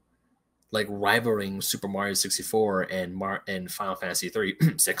Nintendo, like rivaling Super Mario 64 and Final Fantasy 3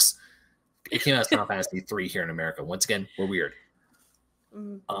 6. It came out as Final Fantasy 3 here in America. Once again, we're weird.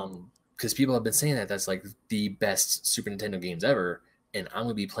 Because people have been saying that that's like the best Super Nintendo games ever, and I'm going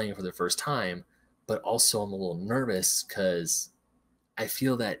to be playing it for the first time. But also I'm a little nervous, because I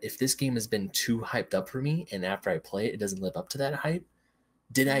feel that if this game has been too hyped up for me, and after I play it, it doesn't live up to that hype,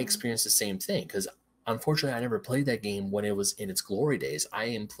 did I experience the same thing? Because unfortunately, I never played that game when it was in its glory days. I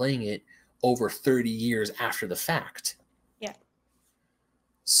am playing it over 30 years after the fact. Yeah.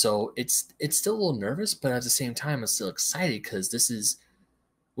 So it's still a little nervous, but at the same time, I'm still excited, because this is,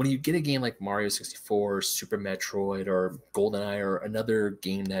 when you get a game like Mario 64, Super Metroid, or GoldenEye, or another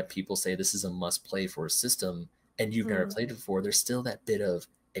game that people say this is a must-play for a system, and you've never played it before, there's still that bit of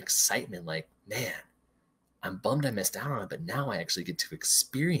excitement, like, man, I'm bummed I missed out on it, but now I actually get to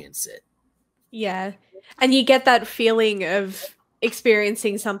experience it. Yeah. And you get that feeling of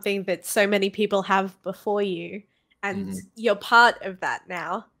experiencing something that so many people have before you, and you're part of that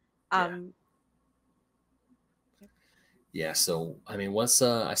now. Yeah, so I mean, once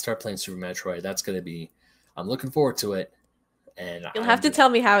I start playing Super Metroid, that's going to be, I'm looking forward to it. And you'll have to tell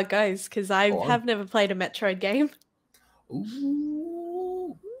me how it goes, because I have never played a Metroid game.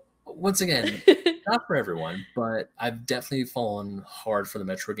 Ooh. Once again, not for everyone, but I've definitely fallen hard for the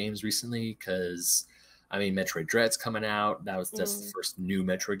Metroid games recently, because I mean, Metroid Dread's coming out. That's the first new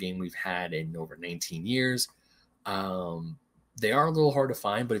Metroid game we've had in over 19 years. They are a little hard to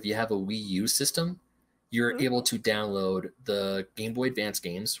find, but if you have a Wii U system, you're able to download the Game Boy Advance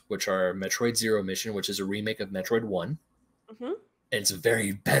games, which are Metroid Zero Mission, which is a remake of Metroid 1. And it's a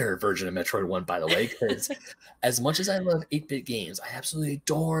very better version of Metroid 1, by the way, because as much as I love 8-bit games, I absolutely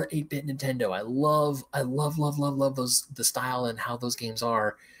adore 8-bit Nintendo. I love those, the style and how those games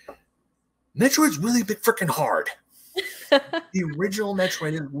are. Metroid's really big freaking hard. The original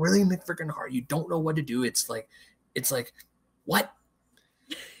Metroid is really big freaking hard. You don't know what to do. It's like, what?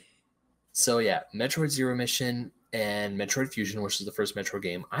 So yeah, Metroid Zero Mission and Metroid Fusion, which is the first Metroid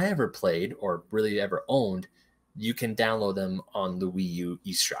game I ever played or really ever owned, you can download them on the Wii U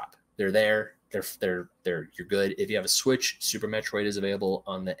eShop. They're there. You're good. If you have a Switch, Super Metroid is available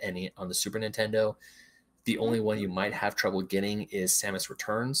on the Super Nintendo. The only one you might have trouble getting is Samus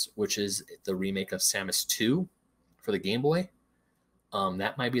Returns, which is the remake of Samus 2 for the Game Boy.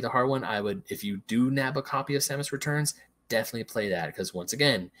 That might be the hard one. If you do nab a copy of Samus Returns, definitely play that, because once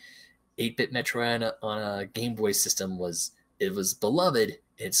again, 8-bit Metroid on a Game Boy system was beloved.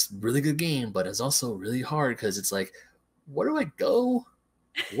 It's a really good game, but it's also really hard because it's like, where do I go?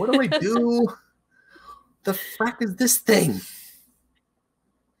 What do I do? The frack is this thing?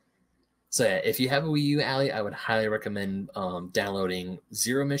 So yeah, if you have a Wii U, Allie, I would highly recommend downloading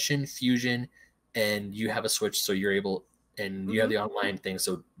Zero Mission, Fusion, and you have a Switch, so you're able, and you have the online thing,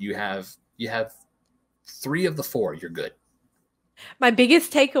 so you have 3 of the 4. You're good. My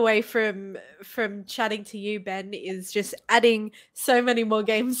biggest takeaway from chatting to you, Ben, is just adding so many more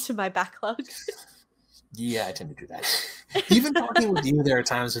games to my backlog. Yeah, I tend to do that. Even talking with you, there are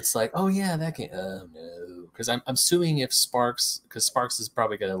times it's like, oh yeah, that game. Oh no, because I'm assuming if Sparks is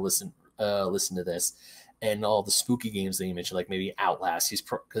probably gonna listen to this, and all the spooky games that you mentioned, like maybe Outlast.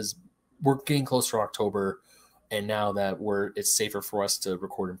 Because we're getting closer to October, and now that it's safer for us to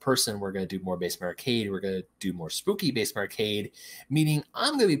record in person, we're gonna do more Basement Arcade. We're gonna do more spooky Basement Arcade, meaning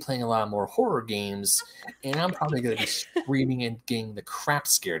I'm gonna be playing a lot more horror games, and I'm probably gonna be screaming and getting the crap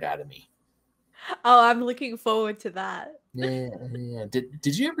scared out of me. Oh, I'm looking forward to that. Yeah.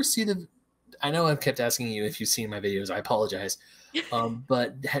 Did you ever see I know I've kept asking you if you've seen my videos. I apologize.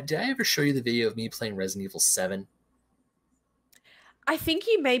 But did I ever show you the video of me playing Resident Evil 7? I think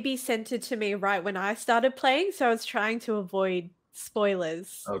you maybe sent it to me right when I started playing, so I was trying to avoid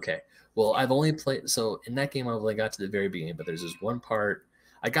spoilers. Okay. Well, I've only played, so in that game I've only got to the very beginning, but there's this one part,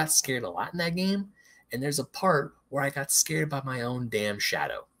 I got scared a lot in that game, and there's a part where I got scared by my own damn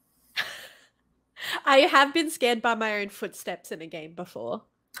shadow. I have been scared by my own footsteps in a game before.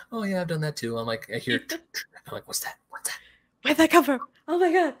 Oh yeah, I've done that too. I'm like, I hear, I'm like, what's that? What's that? Where'd that come from? Oh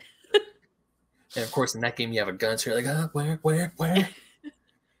my god. And of course, in that game, you have a gun, so you're like, where?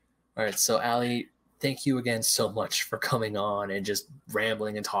 All right, so Allie, thank you again so much for coming on and just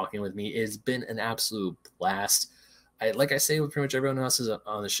rambling and talking with me. It's been an absolute blast. Like I say with pretty much everyone else is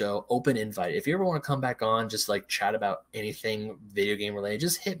on the show, open invite. If you ever want to come back on, just like chat about anything video game related,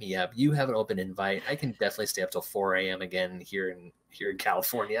 just hit me up. You have an open invite. I can definitely stay up till 4 a.m. again here in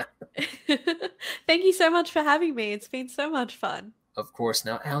California. Thank you so much for having me. It's been so much fun. Of course.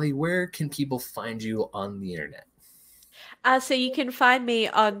 Now, Allie, where can people find you on the internet? So you can find me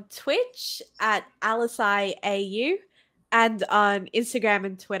on Twitch at Alysai AU, and on Instagram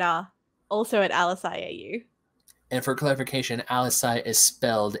and Twitter also at Alysai AU. And for clarification, Alysai is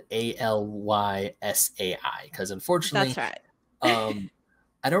spelled Alysai, because unfortunately, that's right.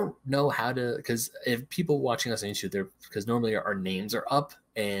 I don't know how to, because if people watching us on YouTube, because normally our names are up,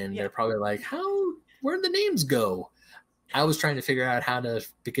 and they're probably like, where'd the names go? I was trying to figure out how to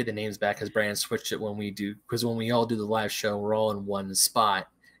get the names back, because Brandon switched it when we all do the live show, we're all in one spot.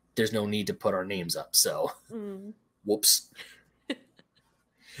 There's no need to put our names up. So, whoops.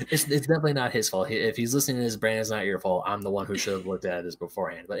 It's definitely not his fault. If he's listening to this, Brandon, it's not your fault. I'm the one who should have looked at this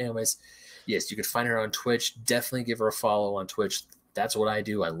beforehand. But anyways, yes, you can find her on Twitch. Definitely give her a follow on Twitch. That's what I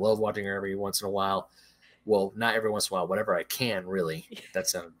do. I love watching her every once in a while. Well, not every once in a while, whenever I can, really. That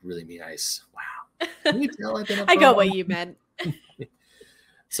sounded really nice. Wow. Can you tell I've been up I got what you meant.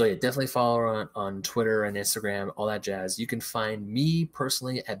 So yeah, definitely follow her on Twitter and Instagram, all that jazz. You can find me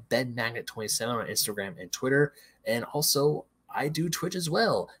personally at BenMagnet27 on Instagram and Twitter. And also, I do Twitch as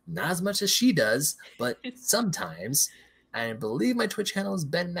well. Not as much as she does, but sometimes. I believe my Twitch channel is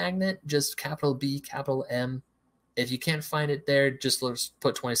Ben Magnet, just capital B, capital M. If you can't find it there, just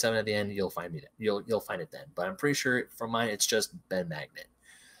put 27 at the end. You'll find me. You'll find it then. But I'm pretty sure for mine, it's just Ben Magnet.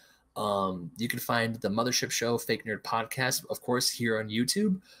 You can find the Mothership Show Fake Nerd Podcast, of course, here on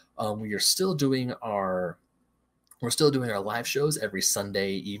YouTube. We are still doing our live shows every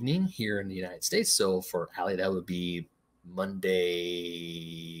Sunday evening here in the United States. So for Allie, that would be Monday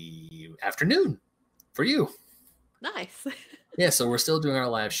afternoon for you. Nice. Yeah, so we're still doing our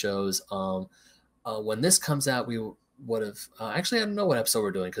live shows. When this comes out, we would have actually, I don't know what episode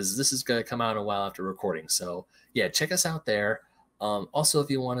we're doing, because this is going to come out a while after recording. So yeah, check us out there. Also, if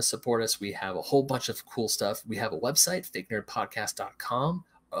you want to support us, we have a whole bunch of cool stuff. We have a website, FakeNerdPodcast.com.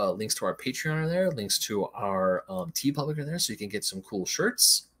 Links to our Patreon are there. Links to our TeePublic are there, so you can get some cool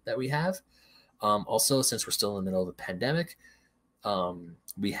shirts that we have. Also, since we're still in the middle of a pandemic,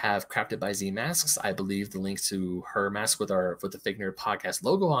 we have Crafted by Z masks. I believe the link to her mask with the Fake Nerd Podcast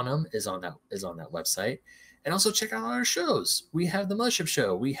logo on them is on that website. And also check out our shows. We have the Mothership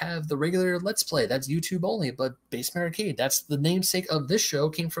Show. We have the regular Let's Play. That's YouTube only, but Basement Arcade. That's the namesake of this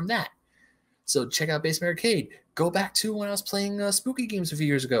show, came from that. So check out Basement Arcade. Go back to when I was playing spooky games a few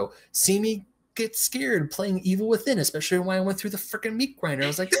years ago. See me get scared playing Evil Within, especially when I went through the freaking meat grinder. I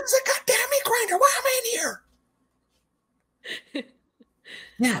was like, this is a goddamn meat grinder. Why am I in here?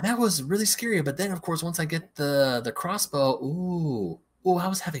 Yeah, that was really scary. But then, of course, once I get the crossbow, ooh, I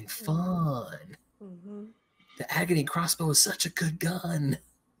was having fun. Mm-hmm. The Agony crossbow is such a good gun.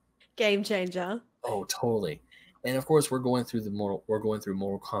 Game changer. Oh, totally. And of course, we're going through Mortal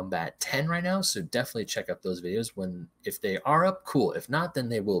Kombat 10 right now, so definitely check out those videos if they are up. Cool. If not, then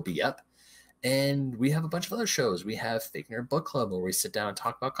they will be up. And we have a bunch of other shows. We have Fake Nerd Book Club, where we sit down and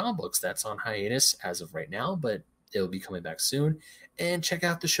talk about comic books. That's on hiatus as of right now, but it'll be coming back soon. And check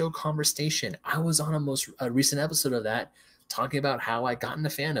out the show Conversation. I was on a recent episode of that, talking about how I got into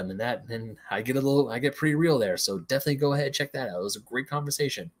fandom, and I get pretty real there. So definitely go ahead and check that out. It was a great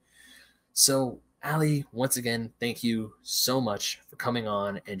conversation. So, Aly, once again, thank you so much for coming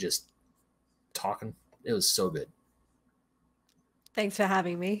on and just talking. It was so good. Thanks for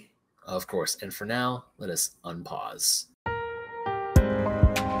having me. Of course. And for now, let us unpause.